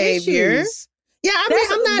excusing behavior. Issues. Yeah,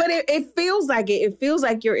 I'm not. But it feels like it. It feels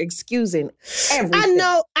like you're excusing everything.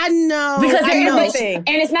 I know. Because everything. And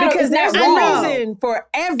it's not because there's a reason for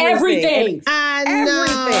everything.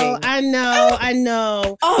 I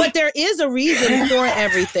know. Oh. But there is a reason for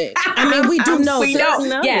everything. We do know.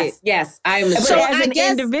 Yes. I am. So as an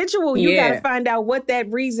individual, you got to find out what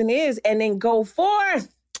that reason is and then go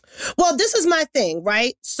forth. Well, this is my thing,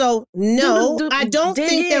 right? So no, I don't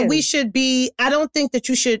think that we should be. I don't think that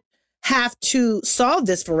you should have to solve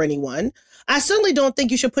this for anyone. I certainly don't think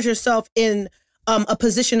you should put yourself in a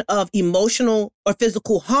position of emotional or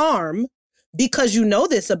physical harm because you know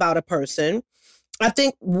this about a person. I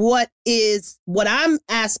think what I'm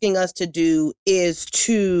asking us to do is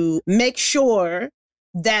to make sure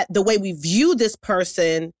that the way we view this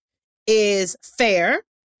person is fair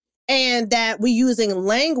and that we're using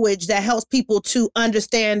language that helps people to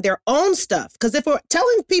understand their own stuff. Because if we're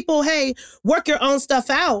telling people, hey, work your own stuff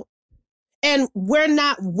out, and we're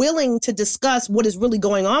not willing to discuss what is really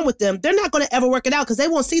going on with them, they're not going to ever work it out because they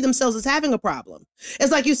won't see themselves as having a problem.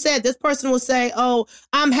 It's like you said, this person will say, oh,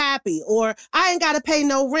 I'm happy, or I ain't got to pay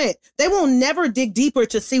no rent. They will never dig deeper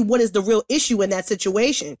to see what is the real issue in that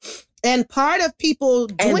situation. And part of people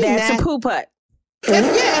doing that's a poop hut.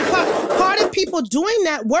 Part of people doing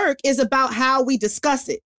that work is about how we discuss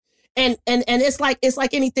it. And it's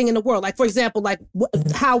like anything in the world. Like, for example,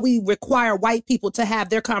 how we require white people to have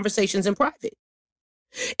their conversations in private.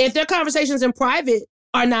 If their conversations in private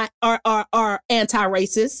are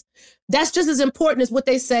anti-racist, that's just as important as what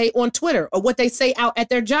they say on Twitter or what they say out at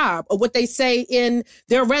their job or what they say in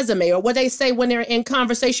their resume or what they say when they're in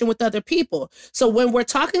conversation with other people. So when we're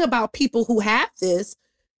talking about people who have this,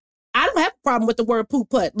 I don't have a problem with the word poop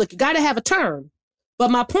hut. Look, you got to have a term. But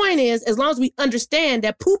my point is, as long as we understand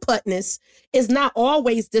that poo-putness is not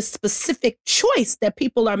always this specific choice that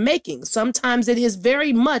people are making. Sometimes it is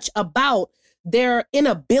very much about their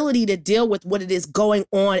inability to deal with what it is going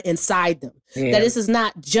on inside them. Yeah. That this is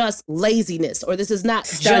not just laziness, or this is not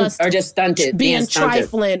just stunted, being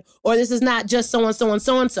trifling, or this is not just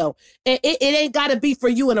so-and-so. It ain't got to be for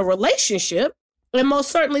you in a relationship. And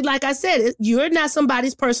most certainly, like I said, you're not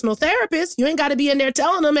somebody's personal therapist. You ain't got to be in there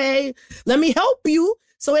telling them, hey, let me help you.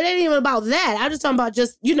 So it ain't even about that. I'm just talking about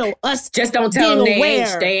just, us. Just don't tell them they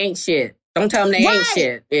ain't shit. Don't tell them they ain't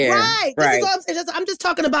shit. Yeah. Right. This is what I'm saying. I'm just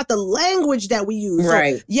talking about the language that we use.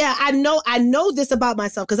 Right. So, yeah, I know this about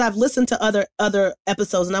myself because I've listened to other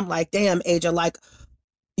episodes and I'm like, damn, Aja, like,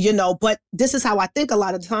 but this is how I think a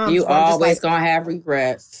lot of times. You always gonna have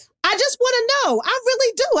regrets. I just want to know. I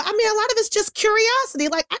really do. I mean, a lot of it's just curiosity.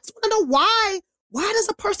 Like, I just want to know why does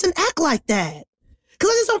a person act like that? Because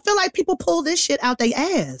I just don't feel like people pull this shit out their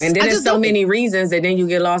ass. And then there's so many reasons that then you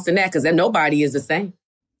get lost in that because then nobody is the same.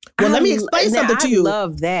 Well, let me explain something to you. I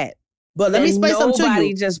love that. But let me explain something to you.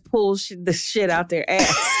 Nobody just pulls the shit out their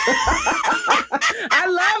ass. I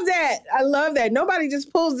love that. I love that. Nobody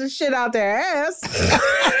just pulls the shit out their ass.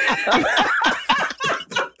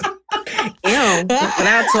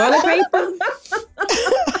 Without toilet paper?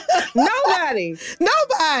 Nobody.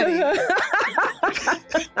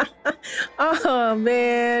 Oh,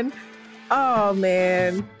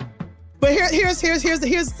 man. But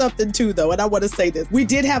here's something too, though, and I want to say this. We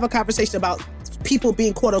did have a conversation about people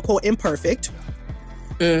being quote unquote imperfect.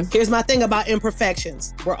 Here's my thing about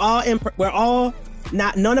imperfections. None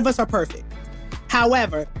of us are perfect.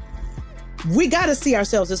 However, we got to see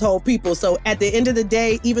ourselves as whole people. So at the end of the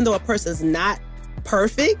day, even though a person's not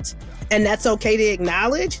perfect, and that's okay to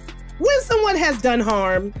acknowledge, when someone has done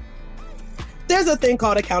harm, there's a thing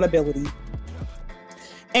called accountability.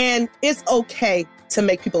 And it's okay to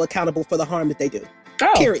make people accountable for the harm that they do.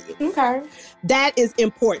 Oh, period. Okay. That is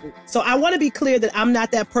important. So I want to be clear that I'm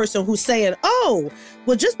not that person who's saying, oh,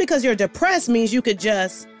 well, just because you're depressed means you could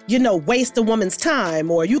just, waste a woman's time,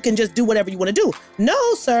 or you can just do whatever you want to do. No,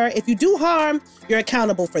 sir. If you do harm, you're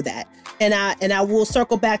accountable for that. And I will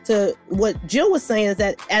circle back to what Jill was saying, is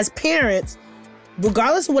that as parents,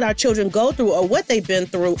 regardless of what our children go through or what they've been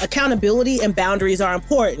through, accountability and boundaries are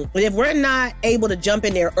important. But if we're not able to jump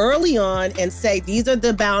in there early on and say, these are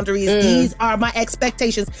the boundaries, these are my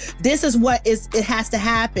expectations, this is what it has to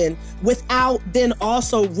happen, without then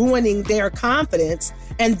also ruining their confidence.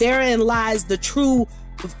 And therein lies the true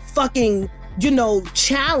fucking,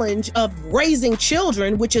 challenge of raising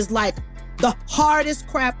children, which is like the hardest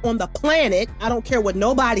crap on the planet. I don't care what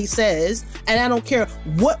nobody says, and I don't care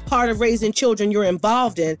what part of raising children you're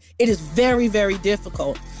involved in. It is very, very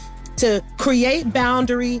difficult to create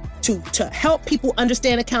boundary, to help people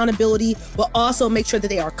understand accountability, but also make sure that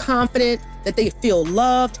they are confident, that they feel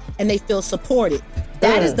loved, and they feel supported.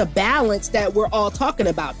 That is the balance that we're all talking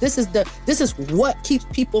about. This is what keeps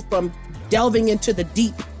people from delving into the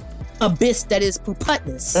deep abyss that is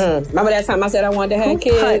poo-putness. Remember that time I said I wanted to have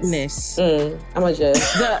kids? I'm gonna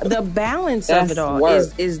just the balance of it all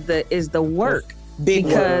is the work.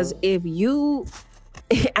 Because if you,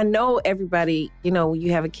 I know everybody,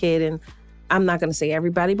 you have a kid, and I'm not going to say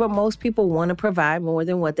everybody, but most people want to provide more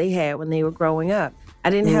than what they had when they were growing up. I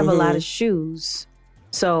didn't have a lot of shoes,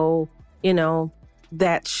 so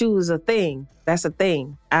that shoe is a thing. That's a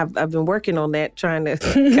thing. I've been working on that, trying to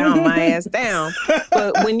calm my ass down.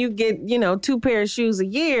 But when you get, 2 pairs of shoes a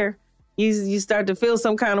year, you start to feel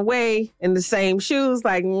some kind of way in the same shoes,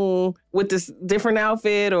 like with this different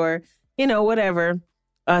outfit or, whatever.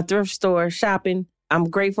 Thrift store, shopping. I'm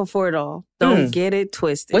grateful for it all. Don't get it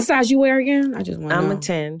twisted. What size you wear again? I just want to know. I'm a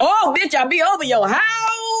 10. Oh, bitch, I'll be over your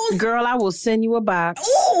house. Girl, I will send you a box.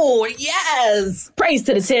 Oh, yes. Praise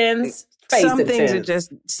to the 10s. Some things are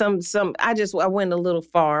just I went a little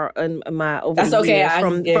far in my over the years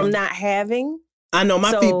from not having. I know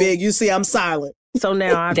my feet big. You see, I'm silent. So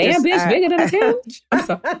now bigger than a 10. I'm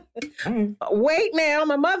sorry. Wait now,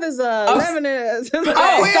 my mother's 11. Sorry.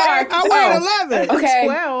 I wear 11. Okay.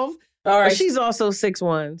 12. All right. But she's also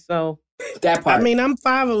 6'1", so that part. I mean, I'm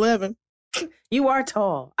 5'11". You are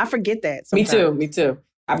tall. I forget that sometimes. Me too.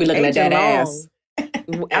 I'll be looking at that ass.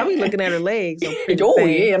 I'll be looking at her legs. Oh,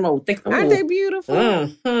 yeah. Aren't they beautiful?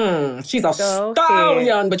 Mm-hmm. She's a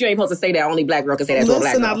stallion, but you ain't supposed to say that. Only black girl can say that to a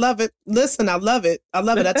black girl. I love it. Listen, I love it.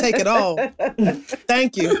 I take it all.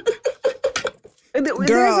 Thank you.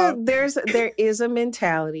 Girl. There is a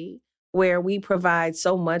mentality where we provide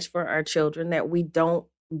so much for our children that we don't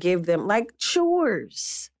give them, like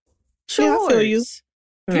chores. Yeah, I feel you.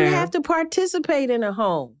 You have to participate in a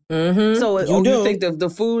home. Mm-hmm. So you think the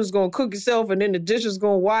food is going to cook itself and then the dishes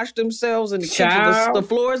going to wash themselves and the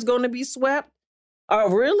floor is going to be swept? Oh,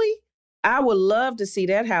 really? I would love to see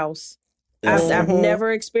that house. I've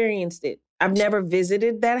never experienced it. I've never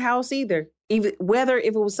visited that house either. Even whether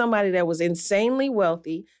if it was somebody that was insanely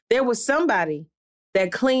wealthy, there was somebody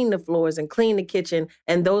that cleaned the floors and cleaned the kitchen,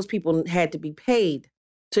 and those people had to be paid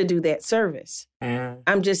to do that service.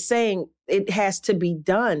 I'm just saying it has to be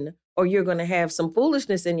done, or you're going to have some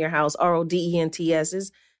foolishness in your house,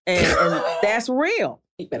 RODENTSs, and that's real.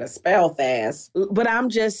 You better spell fast. But I'm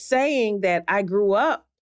just saying that I grew up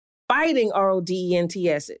fighting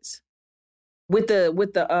RODENTSs with the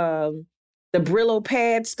Brillo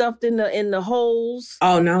pad stuffed in the holes.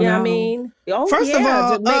 Oh, no, you know what I mean? Oh, First of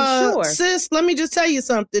all, to make sure. sis, let me just tell you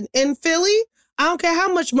something. In Philly, I don't care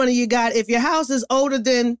how much money you got. If your house is older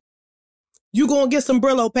than, you're going to get some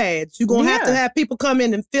Brillo pads. You're going to have to have people come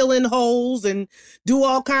in and fill in holes and do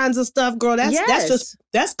all kinds of stuff, girl.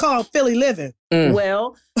 That's called Philly living.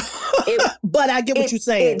 Well, but I get what you're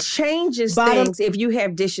saying. It changes things if you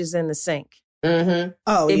have dishes in the sink. Mm-hmm.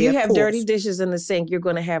 Oh, if you have dirty dishes in the sink, you're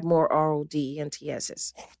going to have more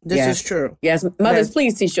RODENTSs. This is true. Yes, mothers,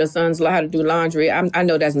 please teach your sons how to do laundry. I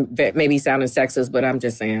know that's maybe sounding sexist, but I'm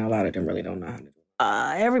just saying a lot of them really don't know how to do it.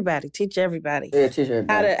 Everybody, teach everybody. Yeah, teach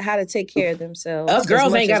everybody. How to take care of themselves. Us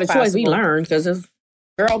girls ain't got a choice. We learn because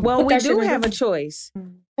well, we do have a choice.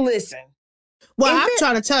 Listen. Well, I'm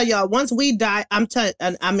trying to tell y'all, once we die,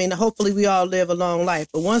 hopefully we all live a long life.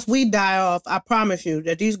 But once we die off, I promise you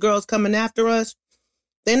that these girls coming after us,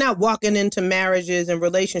 they're not walking into marriages and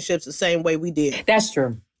relationships the same way we did. That's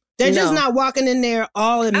true. They're just not walking in there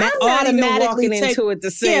automatically walking into it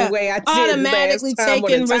the same way I did automatically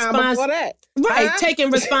taking responsibility. Right,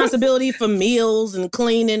 taking responsibility for meals and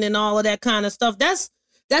cleaning and all of that kind of stuff. That's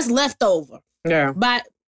leftover. Yeah. But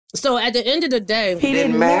so at the end of the day, he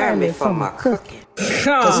didn't marry me for my cooking.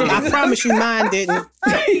 I promise you mine didn't.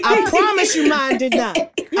 I promise you mine did not.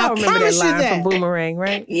 Y'all remember that line from Boomerang,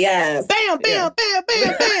 right? Yes. Bam, bam, bam,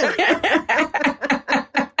 bam, bam.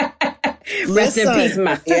 Rest in peace,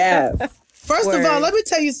 my yes. First of all, let me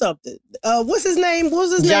tell you something. What's his name? What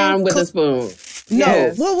was his name? John Witherspoon. No,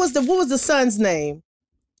 yes. What was the son's name?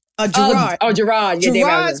 Gerard. Gerard. Yeah,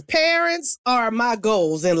 Gerard's parents are my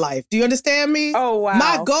goals in life. Do you understand me? Oh, wow.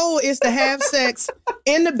 My goal is to have sex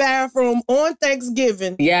in the bathroom on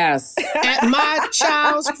Thanksgiving. Yes. At my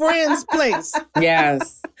child's friend's place.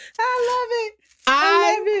 Yes. I love it.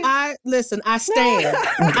 Listen, I stand.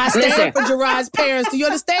 I stand for Gerard's parents. Do you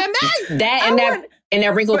understand me?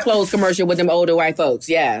 That wrinkled clothes commercial with them older white folks.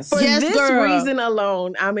 Yes. For this reason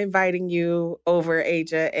alone, I'm inviting you over,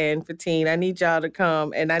 Aja and Fatine. I need y'all to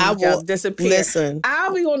come, and I need y'all to disappear. Listen.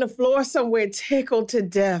 I'll be on the floor somewhere tickled to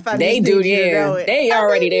death. They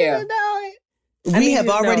already there. We have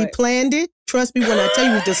already planned it. Trust me when I tell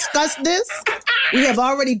you we discussed this. We have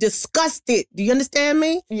already discussed it. Do you understand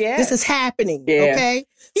me? Yeah. This is happening, okay?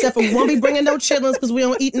 Except for we won't be bringing no chitlins because we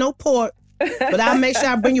don't eat no pork. But I'll make sure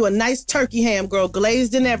I bring you a nice turkey ham, girl,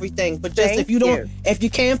 glazed and everything. But just if you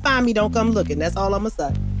can't find me, don't come looking. That's all I'm gonna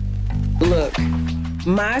say. Look,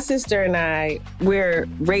 my sister and I, we're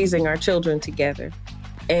raising our children together.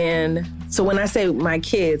 And so when I say my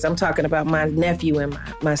kids, I'm talking about my nephew and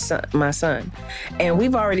my son. And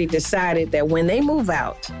we've already decided that when they move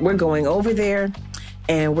out, we're going over there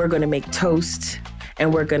and we're going to make toast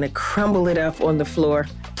and we're going to crumble it up on the floor.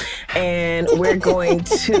 And we're going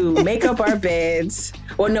to make up our beds.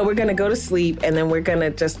 Well, no, we're going to go to sleep and then we're going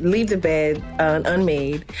to just leave the bed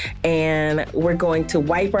unmade. And we're going to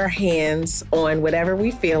wipe our hands on whatever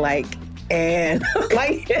we feel like. And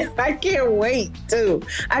I can't wait too.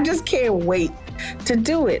 I just can't wait to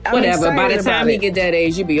do it. Whatever. By the time you get that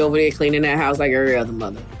age, you be over there cleaning that house like every other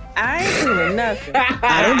mother. I ain't cleaning nothing.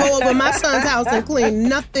 I don't go over my son's house and clean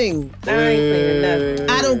nothing. I ain't cleaning nothing.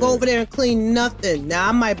 I don't go over there and clean nothing. Now,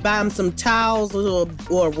 I might buy him some towels or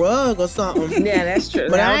a rug or something. Yeah, that's true.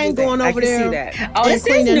 But I ain't going over there. I can see that. Oh, this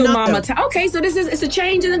is new mama. Okay, so it's a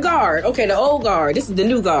change in the guard. Okay, the old guard. This is the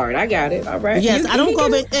new guard. I got it. All right. Yes, I don't go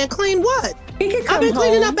over and clean what? He can come I've been home.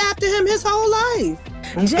 cleaning up after him his whole life.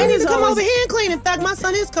 He needs to come over here and clean. In fact, my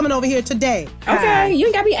son is coming over here today. Okay, you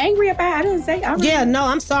ain't gotta be angry about it. I didn't say. Yeah, no,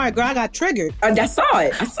 I'm sorry, girl. I got triggered. I saw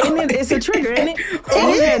it. It's a trigger, isn't it?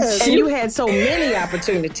 It is. And you had so many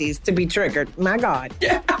opportunities to be triggered. My God.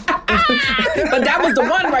 But that was the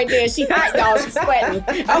one right there. She hot, y'all. She's sweating.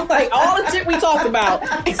 I was like, all the shit we talked about.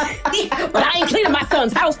 But I ain't cleaning my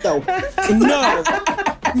son's house, though.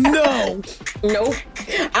 No. Nope.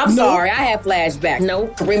 I'm sorry, I have flashbacks.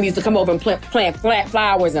 Nope. Kareem used to come over and plant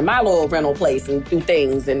flowers in my little rental place and do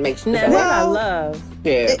things and make sure. Now that I love.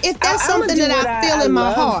 Yeah. If that's something that I feel in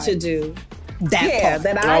my heart to do. That part.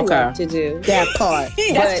 That I love to do. That part.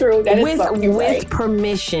 That's true. That is with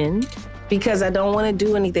permission, because I don't want to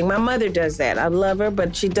do anything. My mother does that. I love her,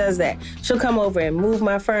 but she does that. She'll come over and move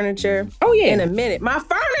my furniture. Oh yeah, in a minute. My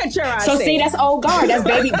furniture. See, that's old guard. That's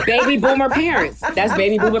baby boomer parents. That's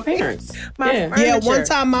baby boomer parents. Yeah. One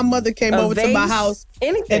time my mother came over to my house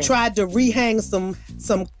and tried to rehang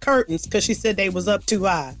some curtains because she said they was up too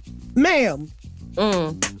high. Ma'am.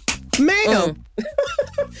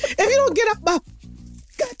 If you don't get up my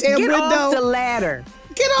goddamn window. Get off the ladder.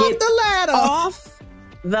 Get off the ladder. Off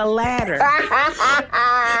the ladder.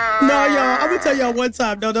 No, y'all. I'm going to tell y'all one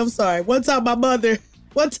time. No, I'm sorry. One time my mother,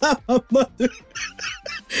 when she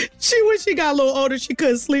got a little older, she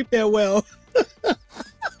couldn't sleep that well. And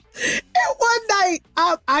one night,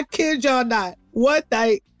 I kid y'all not, one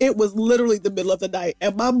night, it was literally the middle of the night,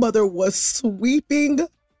 and my mother was sweeping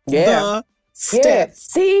the steps. Yeah.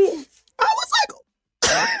 See? I was like,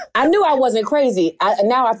 I knew I wasn't crazy.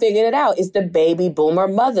 Now I figured it out. It's the baby boomer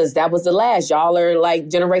mothers. That was the last. Y'all are like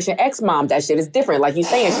Generation X moms. That shit is different. Like you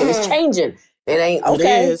saying, shit is changing. It ain't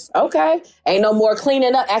okay. It is. Okay. Ain't no more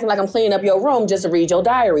cleaning up, acting like I'm cleaning up your room just to read your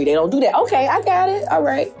diary. They don't do that. Okay, I got it. All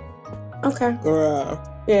right. Okay.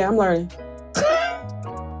 Yeah, I'm learning.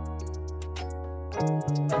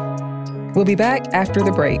 We'll be back after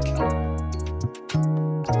the break.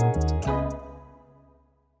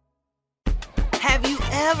 Have you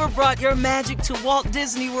ever brought your magic to Walt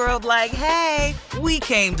Disney World like, hey, we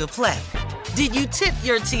came to play? Did you tip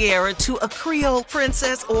your tiara to a Creole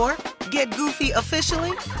princess or get goofy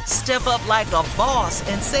officially? Step up like a boss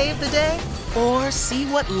and save the day? Or see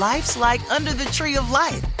what life's like under the tree of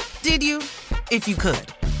life? Did you? If you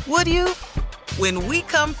could. Would you? When we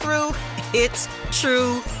come through, it's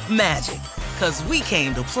true magic. 'Cause we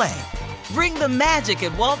came to play. Bring the magic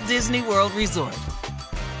at Walt Disney World Resort.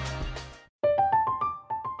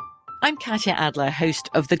 I'm Katya Adler, host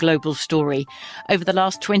of The Global Story. Over the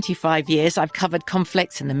last 25 years, I've covered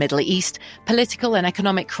conflicts in the Middle East, political and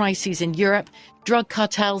economic crises in Europe, drug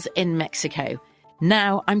cartels in Mexico.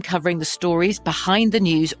 Now I'm covering the stories behind the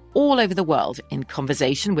news all over the world in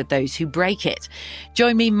conversation with those who break it.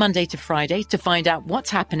 Join me Monday to Friday to find out what's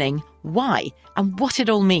happening, why, and what it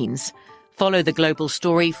all means. Follow The Global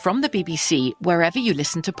Story from the BBC wherever you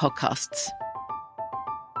listen to podcasts.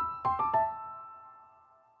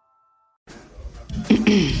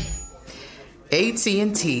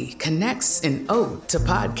 AT&T connects an ode to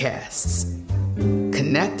podcasts.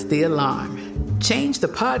 Connect the alarm. Change the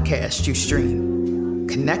podcast you stream.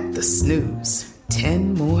 Connect the snooze.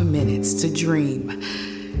 10 more minutes to dream.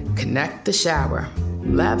 Connect the shower.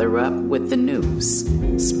 Lather up with the news.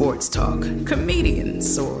 Sports talk,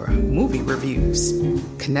 comedians, or movie reviews.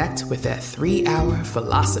 Connect with that 3-hour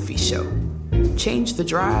philosophy show. Change the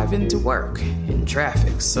drive into work in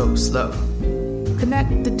traffic so slow.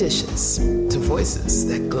 Connect the dishes to voices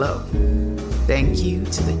that glow. Thank you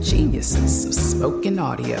to the geniuses of spoken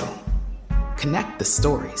audio. Connect the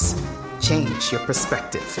stories. Change your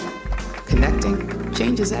perspective. Connecting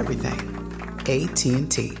changes everything.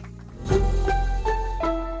 AT&T.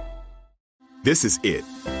 This is it.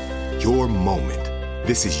 Your moment.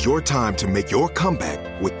 This is your time to make your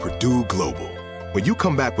comeback with Purdue Global. When you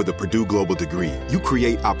come back with a Purdue Global degree, you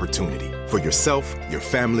create opportunity for yourself, your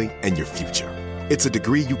family, and your future. It's a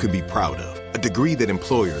degree you can be proud of, a degree that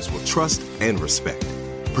employers will trust and respect.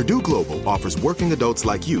 Purdue Global offers working adults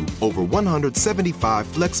like you over 175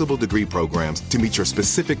 flexible degree programs to meet your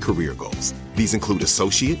specific career goals. These include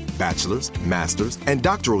associate, bachelor's, master's, and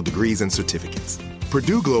doctoral degrees and certificates.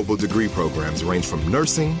 Purdue Global degree programs range from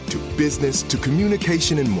nursing to business to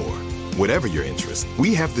communication and more. Whatever your interest,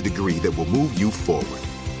 we have the degree that will move you forward.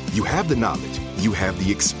 You have the knowledge, you have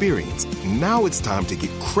the experience. Now it's time to get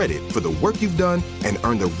credit for the work you've done and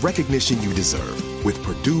earn the recognition you deserve with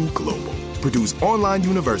Purdue Global, Purdue's online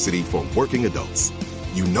university for working adults.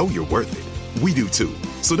 You know you're worth it. We do too.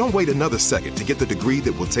 So don't wait another second to get the degree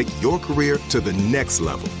that will take your career to the next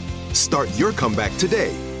level. Start your comeback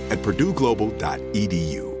today at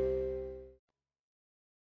purdueglobal.edu.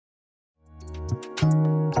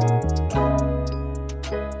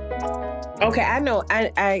 Okay, I know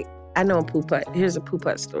a poo putt. Here's a poo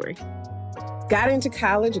putt story. Got into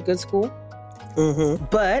college, a good school. Mm-hmm.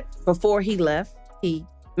 But before he left, he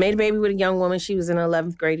made a baby with a young woman. She was in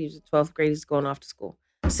 11th grade. He was in 12th grade. He's going off to school.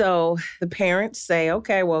 So the parents say,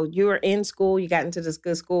 okay, well, you're in school. You got into this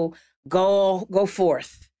good school. Go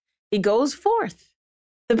forth. He goes forth.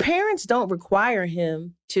 The parents don't require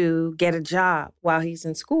him to get a job while he's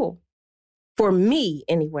in school. For me,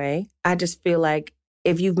 anyway, I just feel like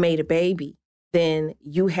if you've made a baby, then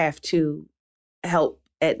you have to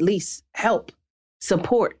at least help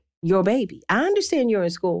support your baby. I understand you're in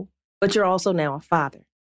school, but you're also now a father.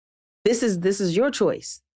 This is your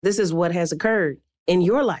choice. This is what has occurred in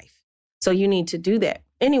your life. So you need to do that.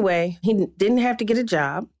 Anyway, he didn't have to get a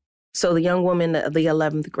job. So the young woman, the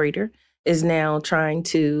 11th grader, is now trying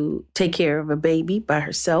to take care of a baby by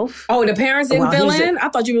herself. Oh, the parents didn't fill in? I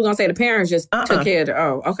thought you were going to say the parents just took care of it.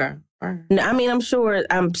 Oh, okay. Right. No, I mean, I'm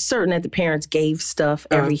certain that the parents gave stuff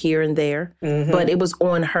every here and there, but it was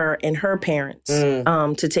on her and her parents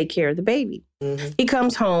to take care of the baby. He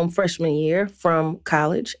comes home freshman year from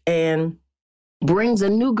college and brings a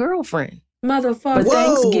new girlfriend. Motherfucker.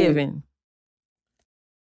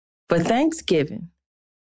 For Thanksgiving.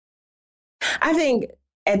 I think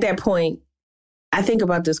at that point, I think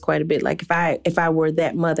about this quite a bit. Like if I were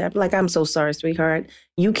that mother, I'd be like, I'm so sorry, sweetheart.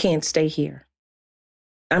 You can't stay here.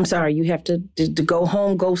 I'm sorry. You have to go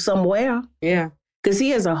home, go somewhere. Yeah. Because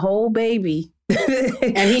he has a whole baby.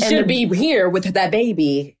 And he should be here with that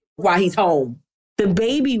baby while he's home. The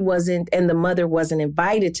baby wasn't, and the mother wasn't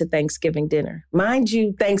invited to Thanksgiving dinner. Mind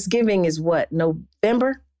you, Thanksgiving is what,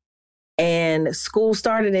 November? And school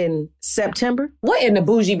started in September. What in the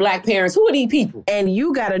bougie black parents? Who are these people? And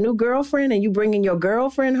you got a new girlfriend and you bringing your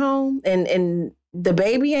girlfriend home and the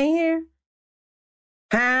baby ain't here?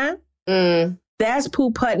 Huh? That's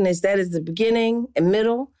poo-putness. That is the beginning and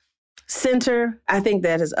middle. Center, I think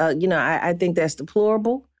that is, I think that's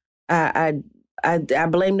deplorable. I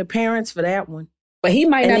blame the parents for that one. But he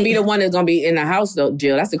might not be the one that's going to be in the house, though,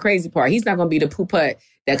 Jill. That's the crazy part. He's not going to be the poo-put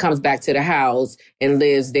that comes back to the house and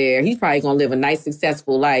lives there. He's probably going to live a nice,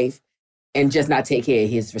 successful life and just not take care of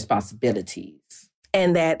his responsibilities.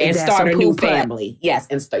 And start a new family. Yes.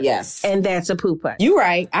 Yes. And that's a poo-put. You're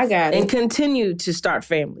right. I got it. And continue to start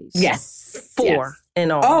families. Yes. 4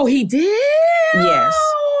 in all. Oh, he did? Yes.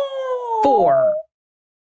 4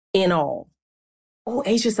 in all. Oh,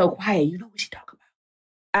 Asia's so quiet. You know what she's talking about.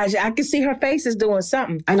 I can see her face is doing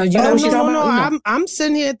something. I know you know what she's talking about. No. I'm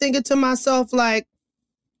sitting here thinking to myself, like,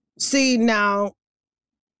 see, now,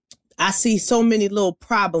 I see so many little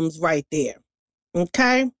problems right there.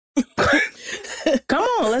 Okay? Come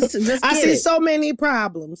on, let's get I see so many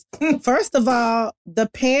problems. First of all, the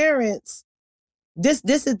parents, this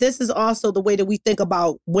is also the way that we think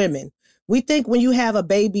about women. We think when you have a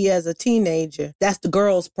baby as a teenager, that's the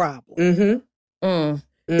girl's problem.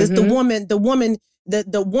 It's the woman,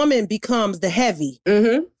 the woman becomes the heavy.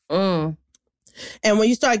 And when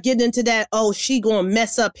you start getting into that, oh, she gonna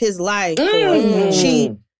mess up his life. Or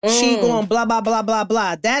she going blah, blah, blah, blah,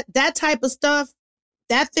 blah. That type of stuff,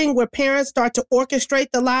 that thing where parents start to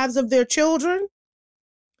orchestrate the lives of their children,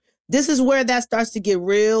 this is where that starts to get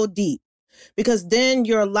real deep. Because then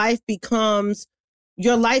your life becomes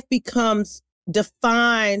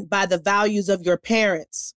defined by the values of your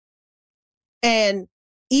parents. And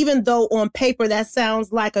even though on paper that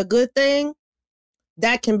sounds like a good thing,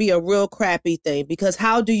 that can be a real crappy thing. Because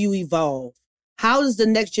how do you evolve? How does the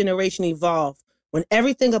next generation evolve when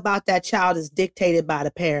everything about that child is dictated by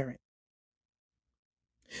the parent?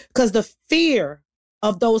 Because the fear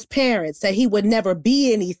of those parents that he would never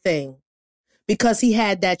be anything because he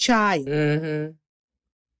had that child.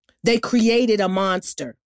 They created a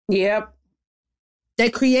monster. Yep. They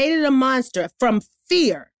created a monster from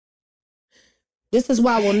fear. This is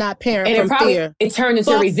why we'll not parent from fear. It turned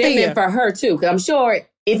into resentment for her, too. Because I'm sure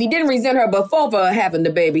if he didn't resent her before for having the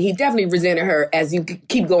baby, he definitely resented her as you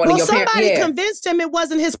keep going to your parents. Somebody convinced him it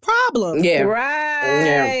wasn't his problem. Yeah.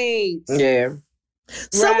 Right. Yeah.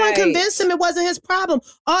 Someone convinced him it wasn't his problem.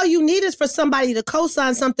 All you need is for somebody to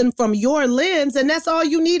co-sign something from your lens, and that's all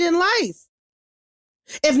you need in life.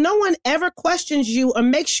 If no one ever questions you or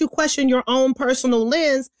makes you question your own personal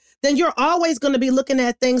lens, then you're always going to be looking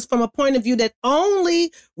at things from a point of view that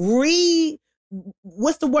only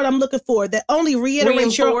what's the word I'm looking for? That only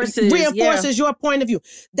reinforces your point of view.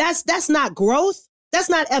 That's not growth. That's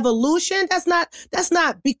not evolution. That's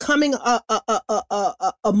not becoming a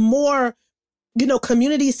more,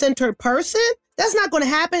 community-centered person. That's not going to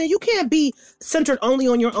happen. You can't be centered only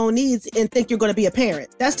on your own needs and think you're going to be a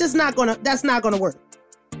parent. That's not going to work.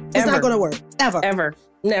 It's not going to work. Ever.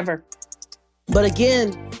 Never. But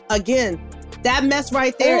again, that mess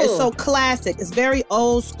right there is so classic. It's very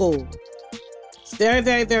old school. It's very,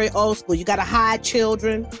 very, very old school. You got to hide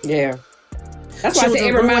children. Yeah. That's why I say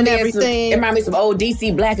it reminds me of some old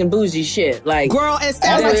DC black and bougie shit. Like, girl, it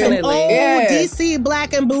sounds like some old DC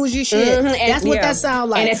black and bougie shit. Mm-hmm. That's what that sounds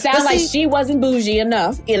like. And it sounds like she wasn't bougie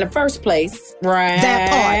enough in the first place. Right.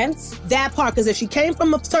 That part. Because if she came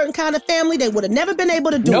from a certain kind of family, they would have never been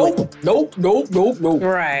able to do it. Nope.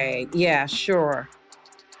 Right. Yeah, sure.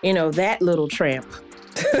 You know, that little tramp.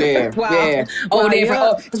 Yeah, yeah.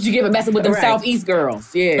 You give a messing with them Southeast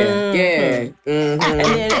girls. Yeah,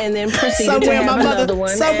 And then proceeded to have another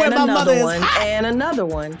one, and another one, and another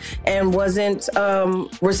one, and wasn't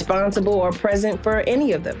responsible or present for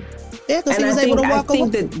any of them. Yeah, because he was able to walk away. I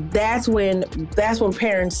think that's when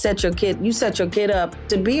parents set your kid up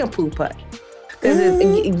to be a poo putt.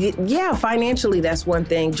 Because financially that's one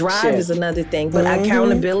thing. Drive is another thing, but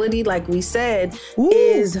accountability, like we said,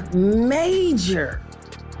 is major.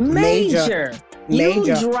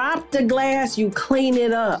 You drop the glass, you clean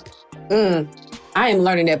it up. I am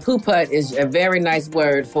learning that poo putt is a very nice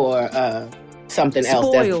word for something else.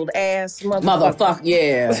 Spoiled ass motherfucker.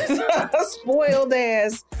 Yeah. Spoiled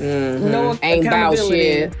ass. No ain't about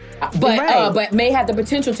shit. But may have the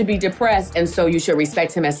potential to be depressed, and so you should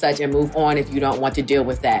respect him as such and move on if you don't want to deal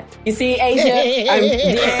with that. You see, Asia? Asia.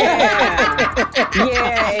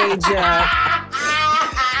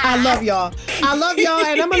 I love y'all,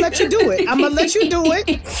 and I'm gonna let you do it.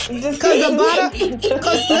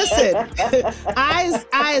 Because listen,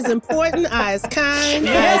 I is important, I is kind,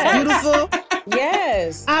 I is beautiful.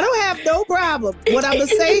 Yes. I don't have no problem. What I'm gonna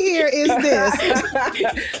say here is this.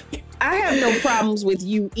 I have no problems with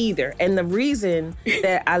you either. And the reason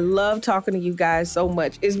that I love talking to you guys so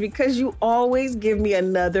much is because you always give me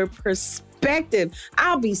another perspective.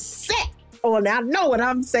 I'll be set. Oh, and I know what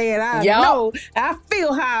I'm saying. I know. I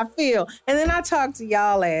feel how I feel. And then I talk to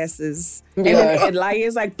y'all asses. And like,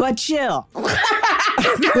 it's like, but chill. But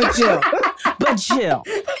chill.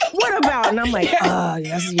 What about? And I'm like, oh,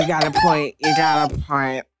 yes, you got a point.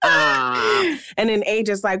 And then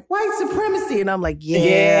Aja's like, white supremacy. And I'm like,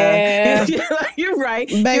 yeah. You're right.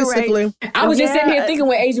 Basically. You're right. I was just sitting here thinking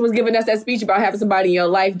when Aja was giving us that speech about having somebody in your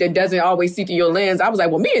life that doesn't always see through your lens. I was like,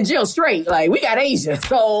 well, me and Jill straight. Like, we got Aja.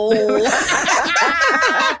 So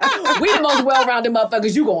we the most well-rounded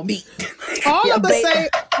motherfuckers you gonna meet. All of us say,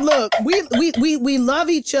 look, we love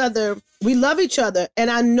each other. We love each other. And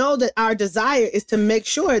I know that our desire is to make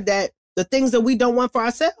sure that the things that we don't want for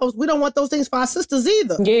ourselves, we don't want those things for our sisters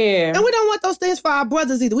either. Yeah. And we don't want those things for our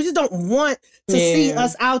brothers either. We just don't want to see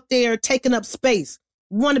us out there taking up space.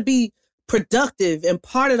 We want to be productive and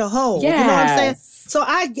part of the whole. Yes. You know what I'm saying? So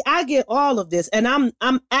I get all of this, and I'm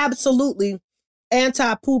absolutely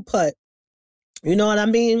anti-poo putt. You know what I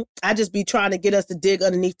mean? I just be trying to get us to dig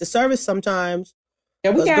underneath the surface sometimes.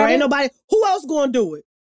 Yeah, we got ain't nobody. Who else gonna do it?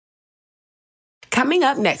 Coming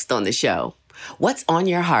up next on the show, what's on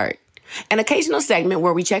your heart? An occasional segment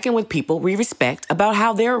where we check in with people we respect about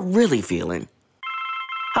how they're really feeling.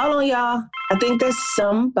 Hold on, y'all. I think there's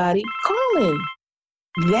somebody calling.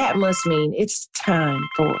 That must mean it's time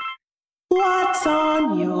for What's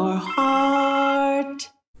on Your Heart?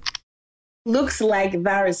 Looks like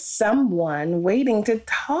there is someone waiting to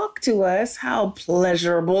talk to us. How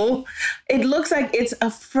pleasurable. It looks like it's a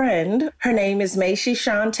friend. Her name is Macy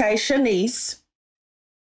Shantae Shanice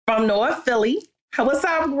from North Philly. What's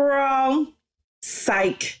up, girl?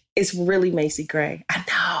 Psych. It's really Macy Gray.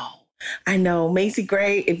 I know. Macy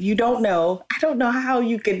Gray, if you don't know, I don't know how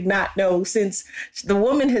you could not know, since the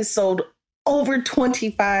woman has sold over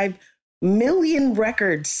 25 million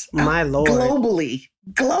records. My Lord. Globally.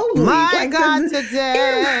 My God,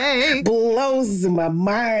 today. It blows my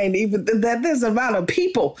mind, even that this amount of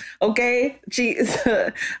people, okay? She is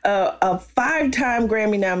a 5-time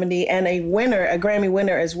Grammy nominee and a Grammy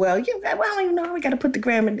winner as well. You know, we got to put the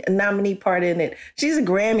Grammy nominee part in it. She's a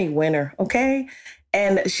Grammy winner, okay?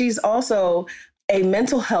 And she's also a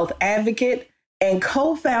mental health advocate and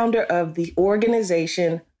co-founder of the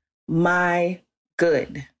organization My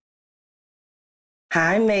Good.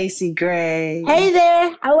 Hi, Macy Gray. Hey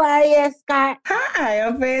there. How are you, Scott? Hi,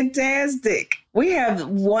 I'm fantastic. We have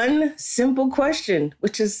one simple question,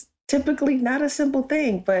 which is typically not a simple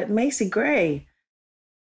thing, but Macy Gray,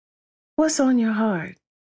 what's on your heart?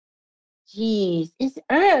 Jeez, it's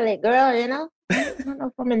early, girl, you know? I don't know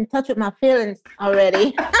if I'm in touch with my feelings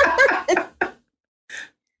already.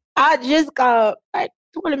 I just got like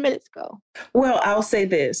 20 minutes ago. Well, I'll say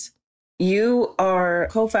this. You are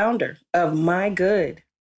co-founder of My Good.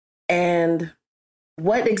 And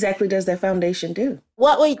what exactly does that foundation do?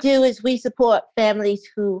 What we do is we support families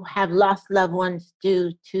who have lost loved ones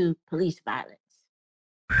due to police violence.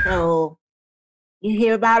 So you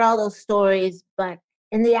hear about all those stories, but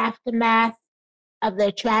in the aftermath, of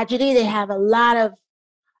their tragedy. They have a lot of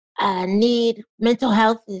need. Mental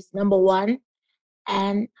health is number one.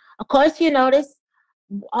 And of course, you notice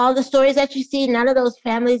all the stories that you see, none of those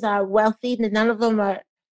families are wealthy. None of them are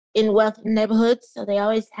in wealthy neighborhoods. So they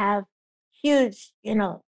always have huge,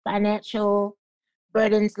 financial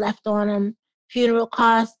burdens left on them. Funeral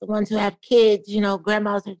costs, the ones who have kids,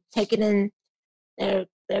 grandmas are taking in their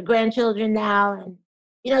grandchildren now. And,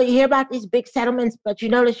 you hear about these big settlements, but you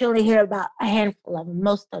notice you only hear about a handful of them.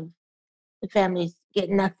 Most of the families get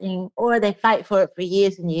nothing, or they fight for it for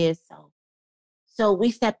years and years. So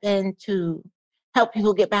we step in to help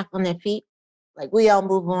people get back on their feet. Like, we all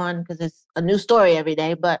move on because it's a new story every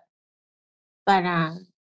day, but it's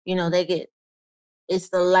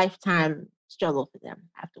the lifetime struggle for them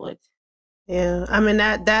afterwards. Yeah, I mean,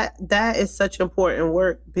 that is such important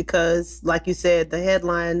work because, like you said, the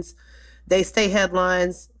headlines, they stay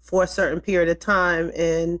headlines for a certain period of time.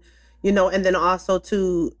 And, and then also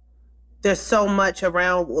too, there's so much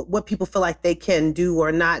around what people feel like they can do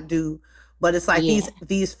or not do. But it's like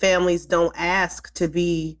these families don't ask to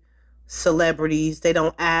be celebrities. They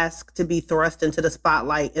don't ask to be thrust into the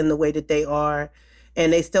spotlight in the way that they are.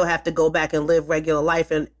 And they still have to go back and live regular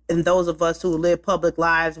life. And those of us who live public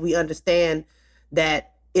lives, we understand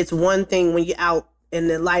that it's one thing when you're out and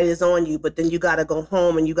the light is on you, but then you got to go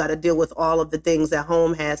home and you got to deal with all of the things that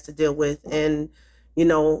home has to deal with. And,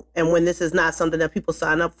 and when this is not something that people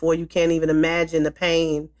sign up for, you can't even imagine the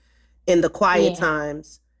pain in the quiet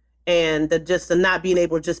times and the not being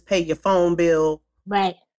able to just pay your phone bill.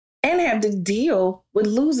 Right. And have to deal with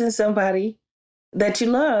losing somebody that you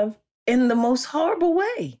love in the most horrible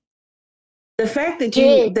way. The fact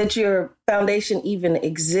that your foundation even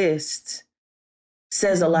exists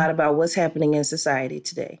says a lot about what's happening in society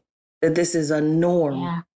today. That this is a norm.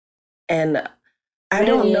 Yeah. And I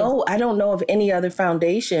don't know of any other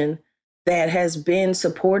foundation that has been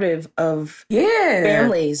supportive of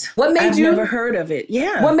families. I've never heard of it.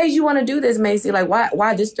 Yeah. What made you want to do this, Macy? Like,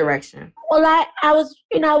 why this direction? Well, I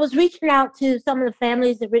was reaching out to some of the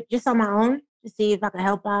families that just on my own to see if I could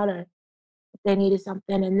help out or if they needed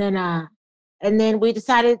something. And then we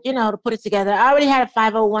decided, to put it together. I already had a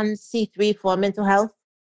 501c3 for mental health.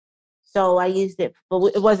 So I used it,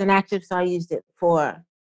 but it wasn't active. So I used it for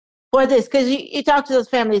this. Because you talk to those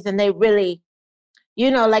families and they really,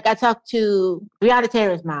 like I talked to Breonna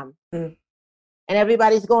Taylor's mom. And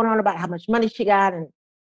everybody's going on about how much money she got.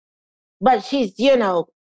 But she's,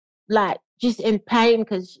 like just in pain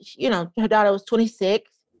because, her daughter was 26.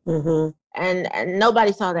 Mm-hmm. And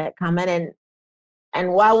nobody saw that coming.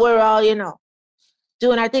 And while we're all,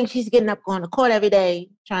 doing our thing, she's getting up, going to court every day,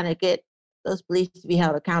 trying to get those police to be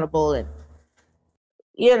held accountable. And,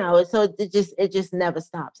 so it just never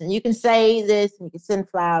stops. And you can say this and you can send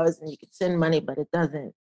flowers and you can send money, but it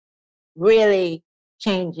doesn't really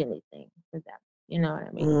change anything for them. You know what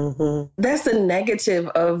I mean? Mm-hmm. That's the negative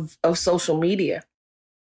of social media.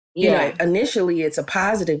 Yeah. Initially it's a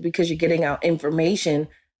positive because you're getting out information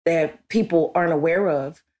that people aren't aware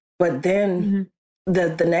of. But then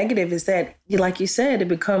the negative is that, like you said, it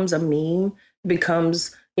becomes a meme,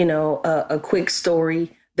 becomes, a quick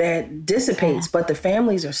story that dissipates. But the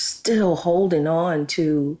families are still holding on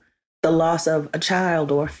to the loss of a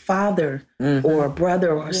child or a father or a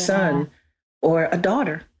brother or a son or a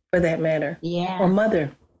daughter, for that matter, or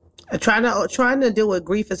mother. Trying to deal with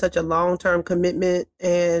grief is such a long-term commitment,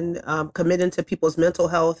 and committing to people's mental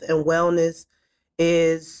health and wellness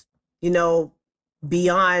is,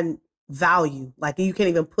 beyond value. Like, you can't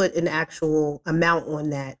even put an actual amount on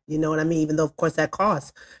that. You know what I mean? Even though, of course, that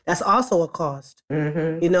costs. That's also a cost.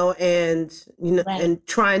 And and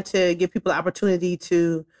trying to give people the opportunity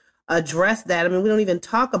to address that. I mean, we don't even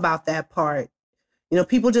talk about that part.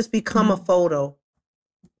 People just become a photo.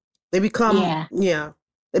 They become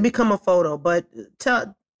they become a photo. But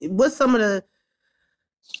what's some of the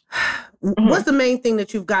what's the main thing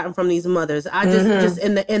that you've gotten from these mothers? I just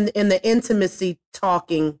in the intimacy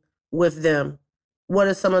talking with them. What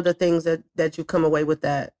are some of the things that you come away with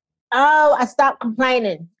that? Oh, I stopped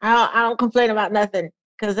complaining. I don't complain about nothing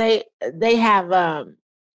because they have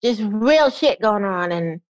just real shit going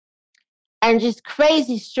on and just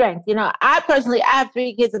crazy strength. I have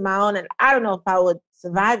 3 kids of my own, and I don't know if I would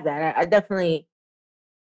survive that. I definitely,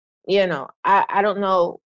 I don't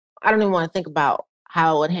know. I don't even want to think about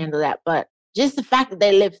how I would handle that. But just the fact that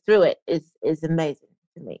they lived through it is amazing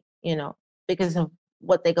to me, because of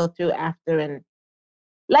what they go through after. And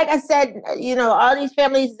like I said, all these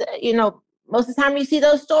families, most of the time you see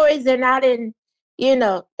those stories, they're not in,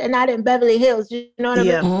 they're not in Beverly Hills, you know what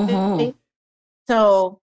I mean?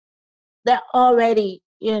 So they're already,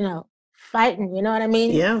 fighting. You know what I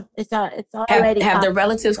mean? Yeah. It's already. Have the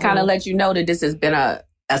relatives kind of let you know that this has been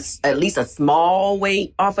at least a small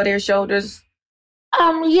weight off of their shoulders?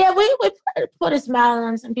 Yeah, we put a smile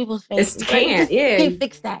on some people's faces. Can't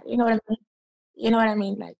fix that. You know what I mean? You know what I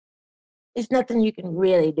mean? Like, it's nothing you can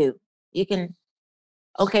really do. You can,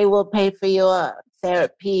 okay, we'll pay for your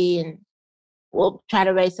therapy and we'll try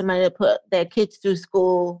to raise some money to put their kids through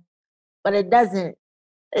school, but it doesn't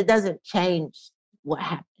change what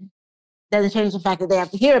happened. It doesn't change the fact that they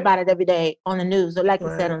have to hear about it every day on the news or, like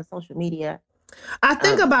I said, on social media. I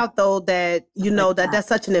think about, though, that, that's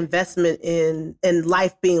such an investment in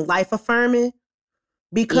life being life affirming,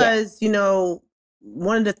 because,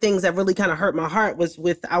 one of the things that really kind of hurt my heart was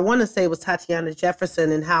I want to say it was Tatiana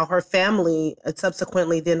Jefferson, and how her family, and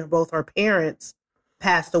subsequently then both her parents,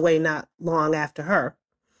 passed away not long after her.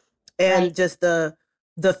 And just the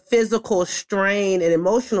physical strain and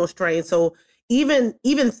emotional strain. So even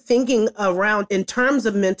thinking around in terms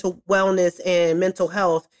of mental wellness and mental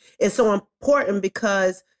health is so important,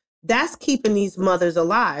 because that's keeping these mothers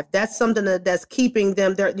alive. That's something that's keeping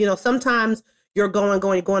them there. Sometimes you're going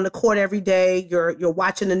to court every day. You're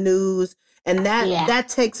watching the news, and that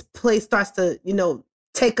takes place, starts to,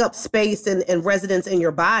 take up space and residence in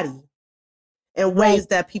your body in ways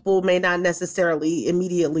that people may not necessarily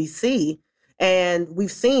immediately see. And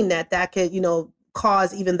we've seen that could,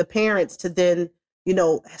 cause even the parents to then,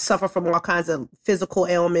 suffer from all kinds of physical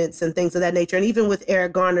ailments and things of that nature. And even with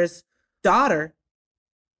Eric Garner's daughter,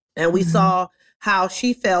 and we saw how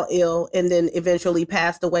she fell ill and then eventually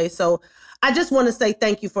passed away. So I just want to say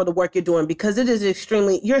thank you for the work you're doing, because it is you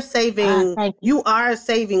are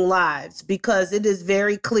saving lives, because it is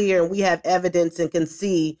very clear, and we have evidence and can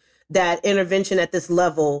see that intervention at this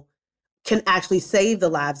level can actually save the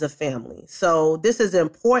lives of families. So this is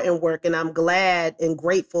important work, and I'm glad and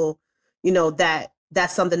grateful, that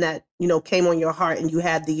that's something that, came on your heart, and you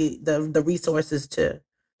had the resources to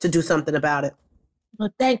do something about it.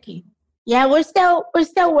 Well, thank you. Yeah, we're still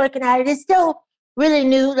working at it. It's still really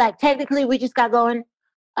new. Like, technically, we just got going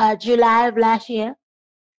July of last year.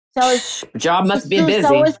 So y'all must be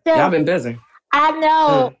busy. Y'all been busy. I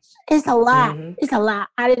know. It's a lot. It's a lot.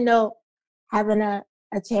 I didn't know having a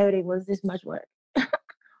charity was this much work.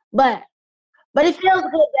 but it feels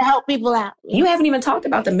good to help people out. You haven't even talked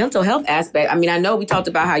about the mental health aspect. I mean, I know we talked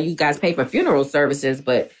about how you guys pay for funeral services,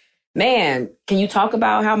 but man, can you talk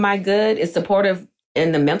about how My Good is supportive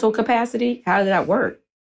in the mental capacity? How does that work?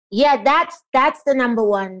 Yeah, that's the number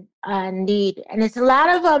one need. And it's a lot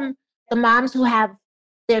of the moms who have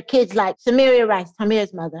their kids, like Samiria Rice,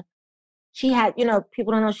 Tamir's mother. She had,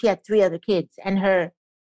 people don't know she had 3 other kids, and her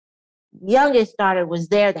youngest daughter was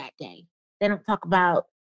there that day. They don't talk about,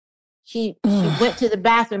 she went to the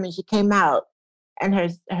bathroom and she came out, and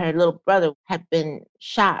her little brother had been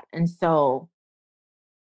shot. And so,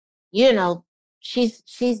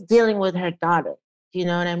 she's dealing with her daughter. Do you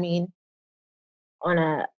know what I mean? On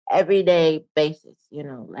a everyday basis,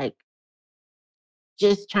 like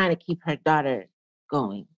just trying to keep her daughter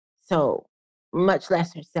going. So much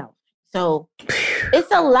less herself. So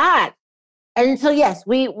it's a lot. And so, yes,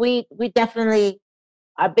 we definitely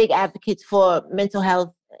are big advocates for mental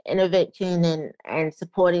health intervention and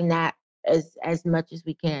supporting that as much as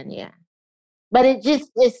we can. Yeah. But it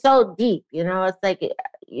just is so deep, it's like,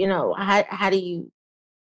 how do you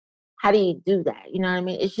do that? You know what I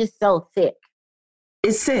mean? It's just so thick.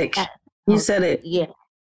 It's sick. You said it. Yeah.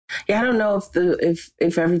 Yeah. I don't know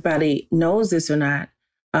if everybody knows this or not.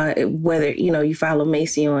 Whether, you follow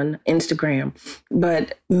Macy on Instagram,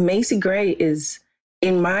 but Macy Gray is,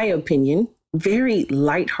 in my opinion, very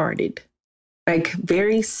lighthearted, like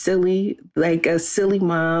very silly, like a silly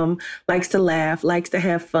mom, likes to laugh, likes to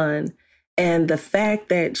have fun. And the fact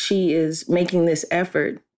that she is making this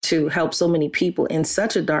effort to help so many people in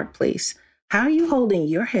such a dark place. How are you holding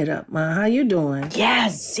your head up, Ma? How you doing?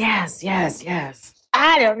 Yes.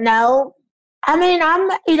 I don't know. I mean, I'm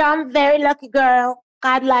a very lucky girl.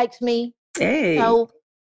 God likes me. Hey. So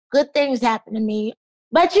good things happen to me.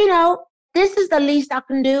 But this is the least I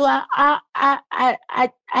can do. I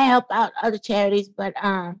help out other charities, but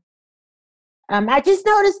I just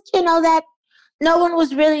noticed, that no one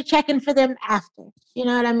was really checking for them after. You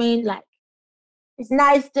know what I mean? Like, it's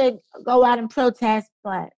nice to go out and protest,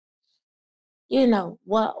 but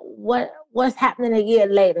what's happening a year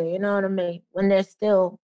later? You know what I mean? When they're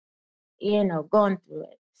still, going through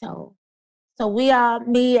it. So we are,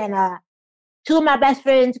 me and 2 of my best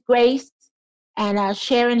friends, Grace and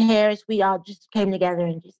Sharon Harris, we all just came together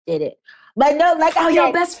and just did it. But no, like I said,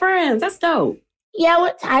 y'all best friends. That's dope. Yeah,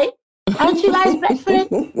 we're tight. Aren't you guys best friends?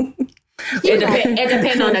 It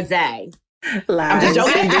depends on the day. Lies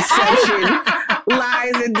and deception.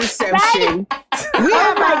 Lies and deception.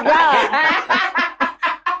 Oh my God.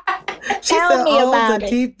 She Tell said, me about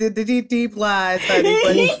the deep lies, honey.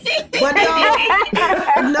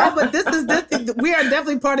 But this. We are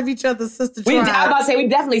definitely part of each other's sister tribe. I was about to say, we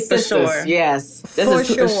definitely sisters. Sure. Yes. This For is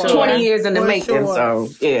sure. 20 years in the For making, sure. so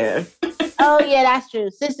yeah. Oh yeah, that's true.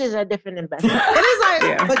 Sisters are different than brothers. It is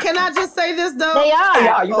like, but can I just say this though? They are.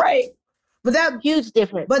 Yeah, you're right. But that huge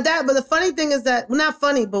difference. But the funny thing is that, well, not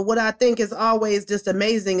funny, but what I think is always just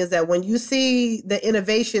amazing is that when you see the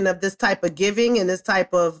innovation of this type of giving and this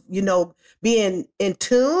type of, being in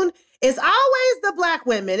tune, it's always the Black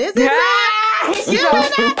women, isn't it?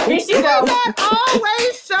 Here she go.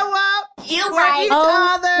 Always show up for each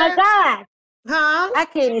Oh other. my God. Huh? I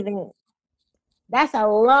can't even. That's a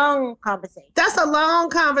long conversation. That's a long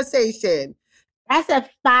conversation. That's a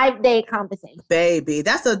 5-day conversation. Baby,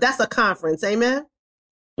 that's a conference, amen?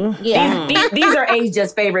 Yeah. These are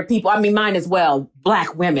Asia's favorite people. I mean, mine as well.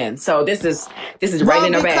 Black women. So this is right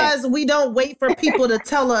in the bag. Because we don't wait for people to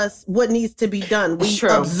tell us what needs to be done. We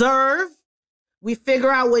observe, we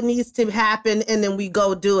figure out what needs to happen, and then we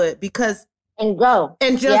go do it. And go.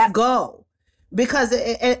 And just go. Because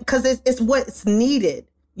it's what's needed.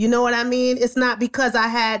 You know what I mean? It's not because I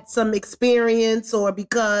had some experience or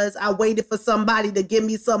because I waited for somebody to give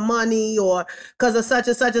me some money or because of such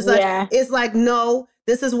and such and such. Yeah. It's like, no,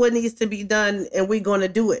 this is what needs to be done and we're going to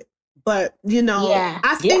do it. But, I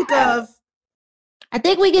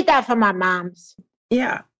think we get that from our moms.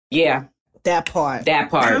 Yeah. Yeah. That part.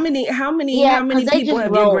 How many people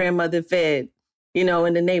have your grandmother fed, in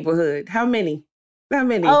the neighborhood? How many?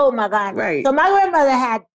 Oh my God. Right. So my grandmother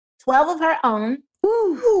had 12 of her own.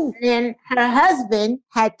 Ooh. And then her husband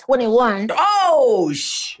had 21. Oh,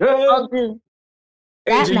 shit.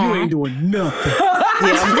 Asia, you ain't doing nothing.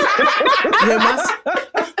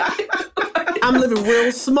 I'm living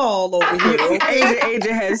real small over here. Okay?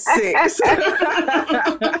 Asia has 6.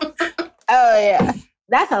 Oh, yeah.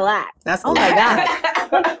 That's a lot. That's my God.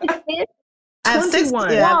 I have 21.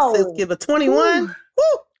 I have 6 kids, but 21? Woo.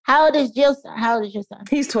 How old is Jill's son? How old is your son?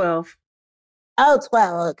 He's 12. Oh,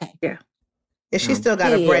 12. Okay. Yeah. And she still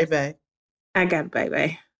got a baby. I got a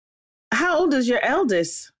baby. How old is your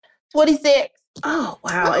eldest? 26. Oh,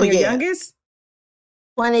 wow. And your youngest?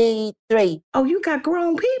 23. Oh, you got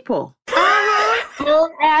grown people.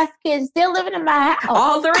 Grown ass kids still living in my house.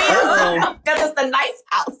 All 3 of them. Because it's a nice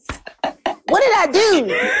house. What did I do?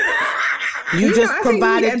 You just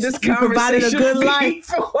provided a good life.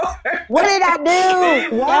 What did I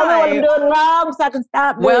do? Why? What I'm doing wrong so I can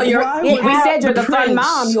stop. Well, we said you're the fun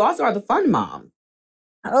mom. You also are the fun mom.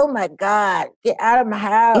 Oh my God. Get out of my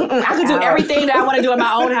house. I can do everything that I want to do in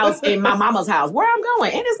my own house, in my mama's house, where I'm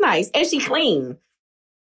going. And it's nice. And she clean.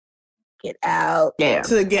 Get out. Yeah.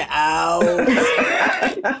 To get out.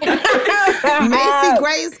 Macy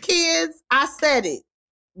Gray's kids, I said it.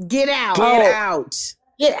 Get out. Get out.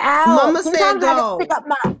 Get out. Mama Sometimes said I go. just pick up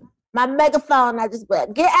my megaphone. I just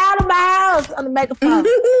like, get out of my house on the megaphone.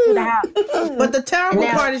 To the house. But the terrible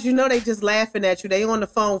part is, they just laughing at you. They on the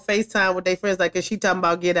phone FaceTime with their friends like, is she talking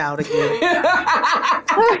about get out again?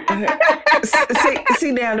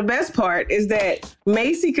 see, now the best part is that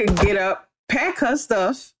Macy could get up, pack her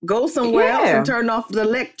stuff, go somewhere else and turn off the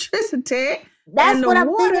electricity. That's and the what I'm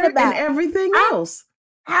water thinking about. And everything else.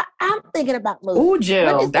 I'm thinking about moving. Ooh,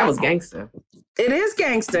 Jill, that was gangster. It is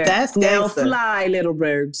gangster. That's now gangster. fly, little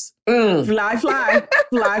birds. Fly,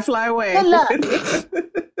 fly, fly away. Good luck.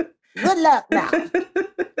 Good luck now.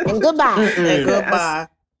 And goodbye. And goodbye.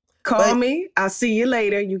 Call me. I'll see you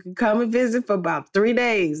later. You can come and visit for about 3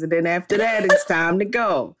 days. And then after that, it's time to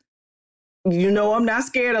go. I'm not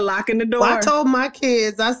scared of locking the door. Well, I told my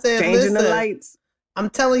kids, I said, changing listen, the lights. I'm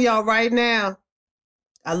telling y'all right now,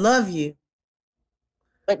 I love you.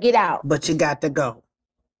 But get out. But you got to go.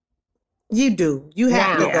 You do. You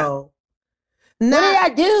have to go. What did I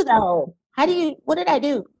do though? What did I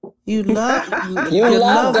do? You love You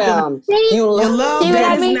love them. You love them.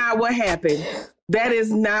 That is not what happened. That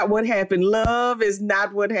is not what happened. Love is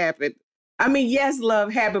not what happened. I mean, yes,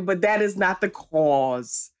 love happened, but that is not the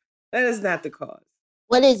cause. That is not the cause.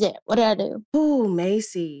 What is it? What did I do? Oh,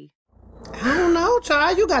 Macy. I don't know,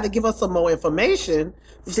 child. You got to give us some more information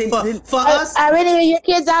for us. Are any of your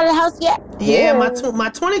kids out of the house yet? Yeah, my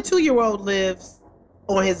 22-year-old lives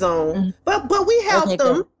on his own, but we helped him.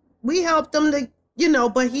 Good. We helped him to,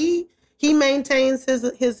 but he maintains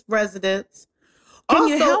his residence. Can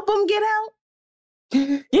you help him get out?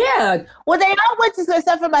 Yeah. Well, they all went to school,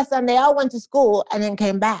 except for my son. They all went to school and then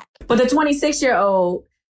came back. But the 26-year-old,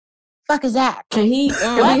 fuck is that? Can we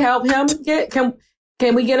help him get?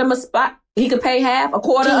 Can we get him a spot He could pay half, a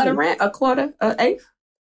quarter of the rent, an eighth.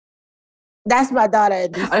 That's my daughter.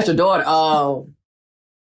 That's your daughter. Oh.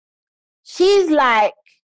 She's like,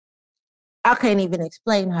 I can't even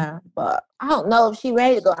explain her, but I don't know if she's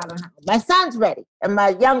ready to go out of the house. My son's ready, and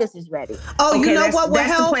my youngest is ready. Oh, okay, you know what will help?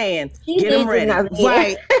 That's the plan. Get them ready.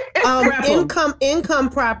 Right. Income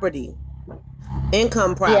property.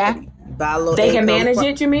 Income property. Yeah. They can manage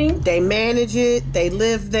it, you mean? They manage it. They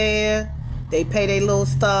live there. They pay their little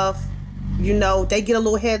stuff. You know, they get a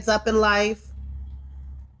little heads up in life.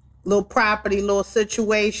 Little property, little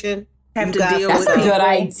situation. Have to deal with. That's a good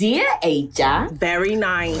idea, Aja. Very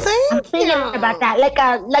nice. I'm thinking about that,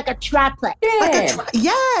 like a triplex.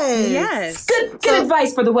 Yeah. Yes. Good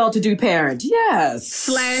advice for the well-to-do parent. Yes.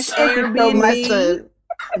 Slash Airbnb.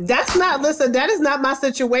 That is not my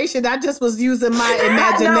situation. I just was using my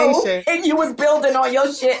imagination. And you was building on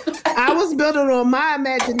your shit. I was building on my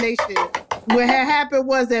imagination. What had happened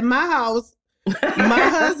was at my house, my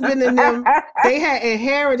husband and them, they had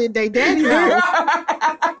inherited their daddy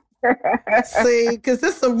house. See, because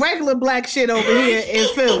this is some regular black shit over here in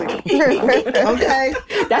Philly. Okay?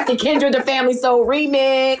 That's the Kindred the Family Soul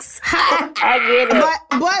remix. I get it.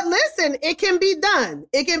 But listen, it can be done.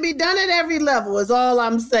 It can be done at every level is all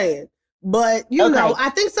I'm saying. But, you know, I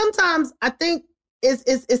think sometimes,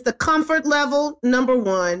 it's the comfort level, number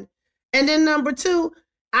one. And then number two,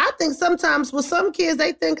 I think sometimes with some kids,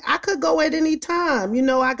 they think I could go at any time. You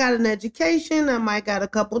know, I got an education. I might got a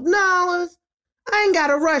couple of dollars. I ain't got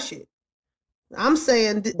to rush it. I'm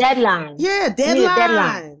saying... deadline. Yeah,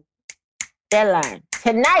 deadline. Deadline.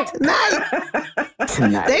 Tonight.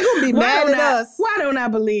 They gonna be mad at us. Why don't I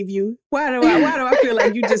believe you? Why do I feel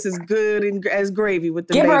like you just as good as gravy with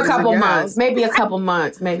the Give her a couple months. Maybe a couple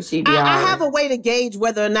months. Maybe she'd be all right. I have a way to gauge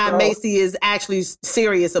whether or not Macy is actually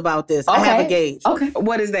serious about this. Okay. I have a gauge. Okay.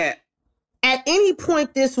 What is that? At any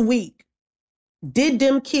point this week, did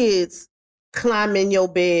them kids climb in your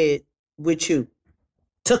bed with you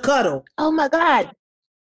to cuddle? Oh my God.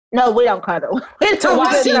 No, we don't cuddle. To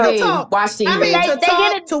watch TV. Watch TV. I mean,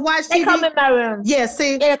 to watch TV. They come in my room. Yeah,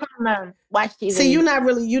 see. They come in my room. Watch TV. See, you're not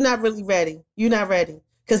really ready. You're not ready.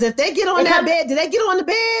 Because if they get on that bed, do they get on the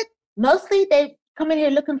bed? Mostly they come in here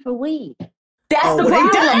looking for weed. That's the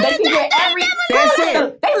problem. They can get That's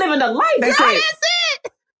it. They living the life. That's it.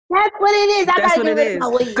 That's what it is. I gotta get rid of my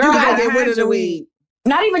weed. Girl, you gotta get rid of the weed.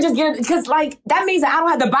 Not even just get it, because like that means that I don't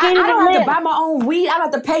have to buy. I don't have to buy my own weed. I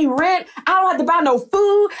don't have to pay rent. I don't have to buy no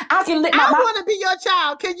food. I can live. I want to be your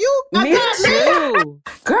child. Can you? Me too,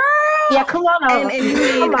 girl. Yeah, come on. And you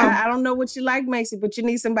need. I don't know what you like, Macy, but you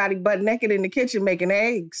need somebody butt naked in the kitchen making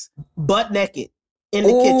eggs. Butt naked in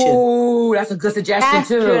the kitchen. Ooh, that's a good suggestion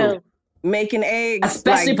too. True. Making eggs,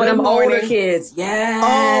 especially for them older kids. Yes.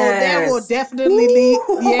 Oh, that will definitely lead.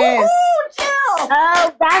 Yes. Chill.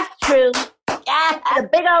 Oh, that's true. Yes, the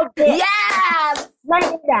big old dick. Yes.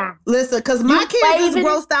 Listen, because my kids is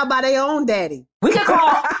grossed out by their own daddy. We could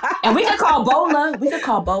call Bola. We could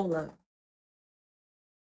call Bola.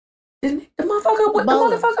 The motherfucker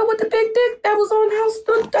with the big dick that was on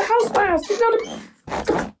the Housewives. You know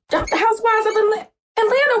the Housewives of Atlanta.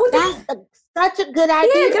 Such a good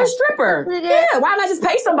idea. Yeah, get a stripper. Yeah, why not just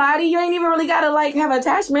pay somebody? You ain't even really gotta like have an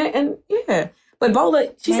attachment. And yeah, but Bola,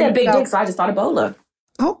 she said big dick, so I just thought of Bola.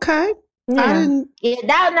 Okay. Yeah. I didn't. Yeah,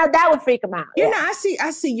 that would freak them out. You know, I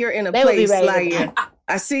see you're in a place like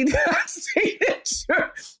I see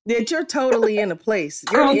that you're totally in a place.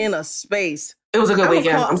 You're in a space. It was a good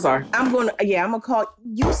weekend. I'm sorry. I'm gonna call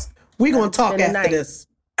you. We're gonna talk after this.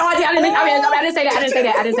 Oh, I didn't say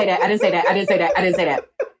that.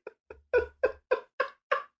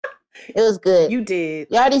 It was good. You did.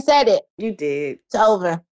 You already said it. You did. It's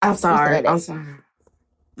over. I'm sorry.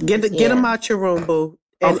 Get them out your room, boo.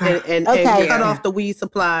 And cut off the weed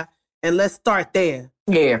supply, and let's start there.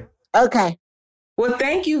 Yeah. Okay. Well,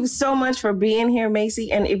 thank you so much for being here,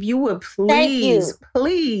 Macy. And if you would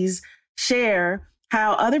please share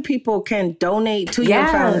how other people can donate to your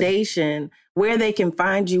foundation, where they can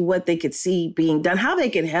find you, what they could see being done, how they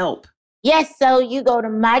can help. Yes. So you go to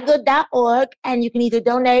mygood.org and you can either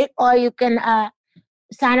donate or you can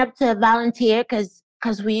sign up to volunteer because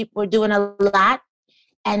we're doing a lot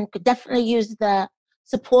and could definitely use the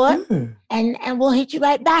support and we'll hit you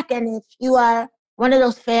right back. And if you are one of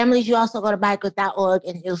those families, you also go to mygood.org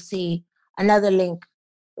and you'll see another link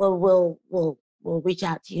where we'll reach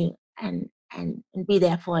out to you and be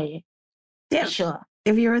there for you. Yeah, sure.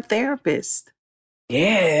 If you're a therapist.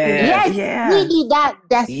 Yes. We need that.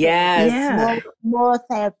 Yes. More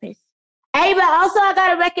therapists. Hey, but also I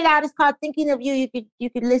got a record out. It's called Thinking of You. You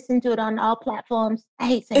could listen to it on all platforms. I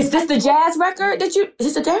hate saying Is this the jazz record? Is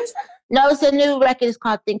this a jazz record? No, it's a new record. It's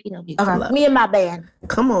called Thinking of You. Okay. Me and my band.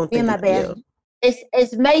 Come on, Me and my band.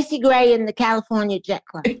 It's Macy Gray and the California Jet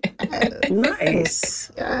Club.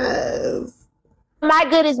 Nice. Yes. My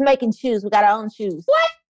Good is making shoes. We got our own shoes.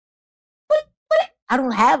 What? I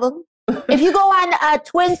don't have them. If you go on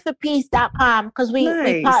twinsforpeace.com, because we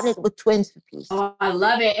partnered with Twins for Peace. Oh, I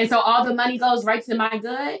love it. And so all the money goes right to My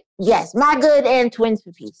Good? Yes, My Good and Twins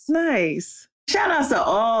for Peace. Nice. Shout outs to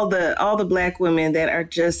all the Black women that are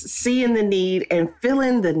just seeing the need and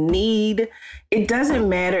feeling the need. It doesn't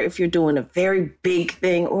matter if you're doing a very big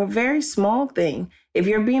thing or a very small thing. If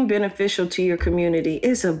you're being beneficial to your community,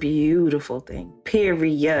 it's a beautiful thing.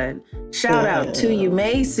 Period. Shout out to you,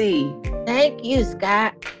 Macy. Thank you,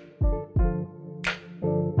 Scott.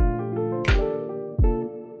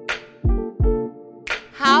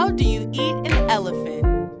 How do you eat an elephant?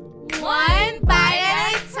 One bite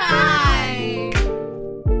at a time.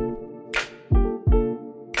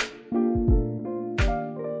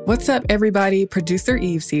 What's up, everybody? Producer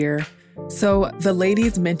Eves here. So the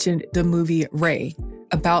ladies mentioned the movie Ray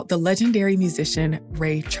about the legendary musician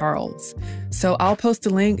Ray Charles. So I'll post a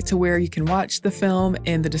link to where you can watch the film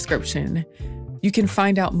in the description. You can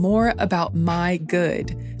find out more about My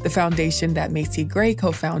Good, the foundation that Macy Gray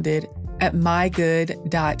co-founded, at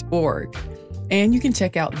mygood.org. And you can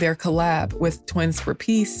check out their collab with Twins for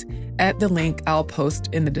Peace at the link I'll post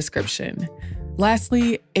in the description.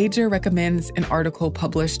 Lastly, Aja recommends an article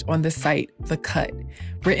published on the site The Cut,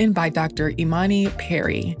 written by Dr. Imani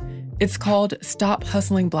Perry. It's called Stop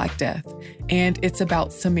Hustling Black Death, and it's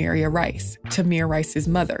about Samaria Rice, Tamir Rice's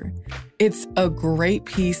mother. It's a great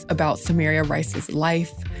piece about Samaria Rice's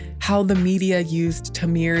life, how the media used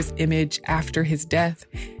Tamir's image after his death,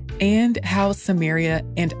 and how Samaria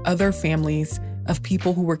and other families of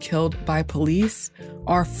people who were killed by police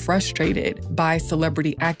are frustrated by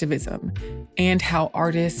celebrity activism, and how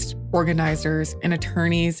artists, organizers, and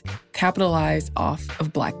attorneys capitalize off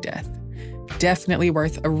of Black death. Definitely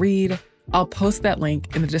worth a read. I'll post that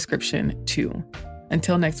link in the description too.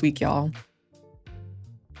 Until next week, y'all.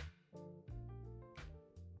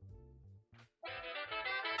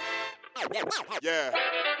 Yeah.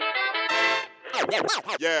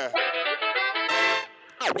 Yeah.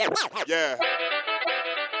 Yeah.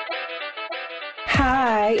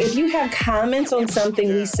 Hi, if you have comments on something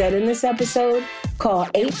we said in this episode, call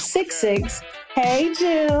 866-HEY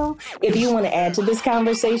Jill. If you want to add to this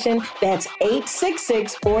conversation, that's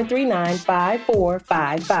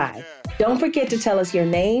 866-439-5455. Don't forget to tell us your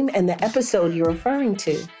name and the episode you're referring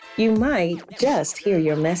to. You might just hear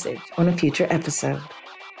your message on a future episode.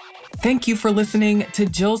 Thank you for listening to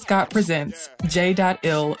Jill Scott Presents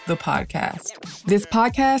J.Ill, the podcast. This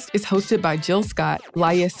podcast is hosted by Jill Scott,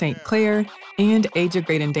 Laya St. Clair, and Aja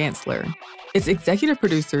Graydon-Dantzler. Its executive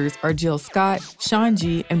producers are Jill Scott, Sean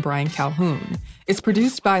G., and Brian Calhoun. It's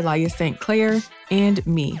produced by Laya St. Clair and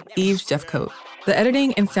me, Eves Jeffcoat. The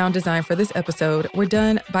editing and sound design for this episode were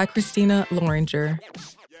done by Christina Loringer.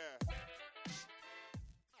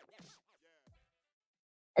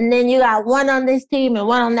 And then you got one on this team and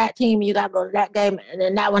one on that team, and you got to go to that game, and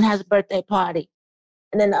then that one has a birthday party.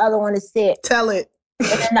 And then the other one is sick. Tell it. And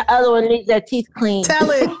then the other one needs their teeth cleaned. Tell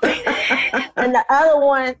it. And the other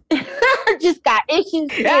one just got issues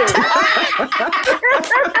too.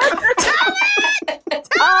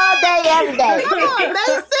 All day, every day. Come on,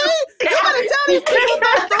 Macy. You gotta tell these people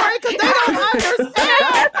my story because they don't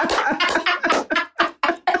understand.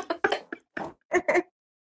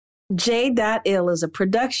 J.Ill is a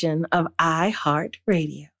production of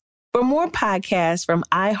iHeartRadio. For more podcasts from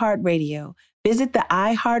iHeartRadio, visit the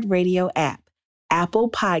iHeartRadio app, Apple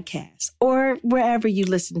Podcasts, or wherever you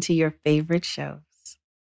listen to your favorite shows.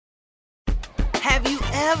 Have you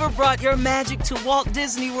ever brought your magic to Walt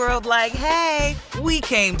Disney World like, hey, we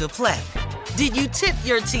came to play? Did you tip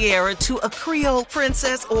your tiara to a Creole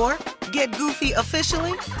princess or get goofy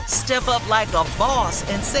officially? Step up like a boss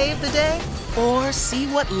and save the day? Or see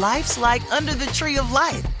what life's like under the tree of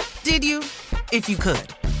life? Did you? If you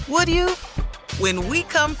could. Would you? When we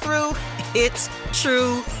come through, it's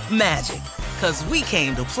true magic. 'Cause we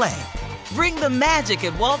came to play. Bring the magic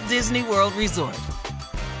at Walt Disney World Resort.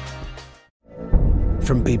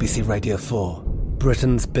 From BBC Radio 4,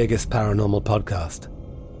 Britain's biggest paranormal podcast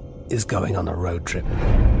is going on a road trip.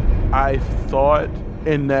 I thought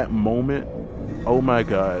in that moment, oh my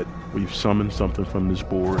God, we've summoned something from this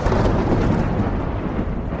board.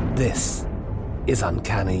 This is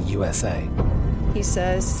Uncanny USA. He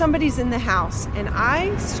says, somebody's in the house, and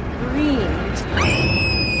I screamed.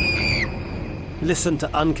 Listen to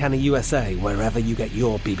Uncanny USA wherever you get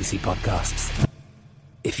your BBC podcasts,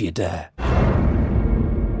 if you dare.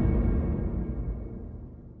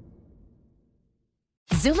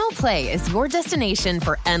 Zumo Play is your destination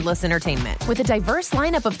for endless entertainment. With a diverse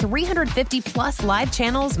lineup of 350 plus live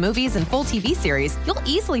channels, movies, and full TV series, you'll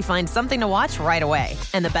easily find something to watch right away.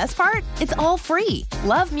 And the best part? It's all free.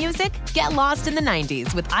 Love music? Get lost in the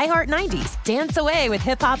 90s with iHeart 90s, dance away with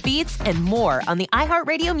hip-hop beats, and more on the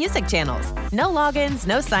iHeartRadio music channels. No logins,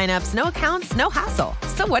 no signups, no accounts, no hassle.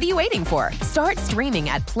 So what are you waiting for? Start streaming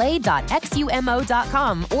at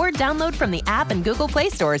play.xumo.com or download from the app and Google Play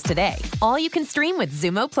stores today. All you can stream with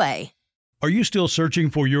Zumo Play. Are you still searching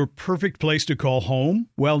for your perfect place to call home?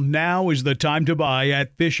 Well, now is the time to buy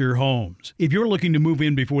at Fisher Homes. If you're looking to move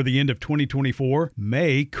in before the end of 2024,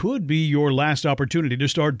 May could be your last opportunity to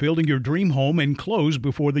start building your dream home and close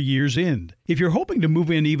before the year's end. If you're hoping to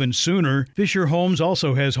move in even sooner, Fisher Homes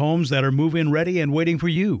also has homes that are move-in ready and waiting for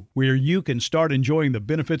you, where you can start enjoying the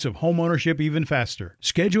benefits of homeownership even faster.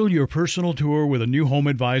 Schedule your personal tour with a new home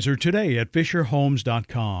advisor today at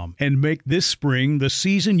FisherHomes.com and make this spring the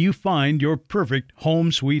season you find your perfect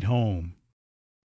home sweet home.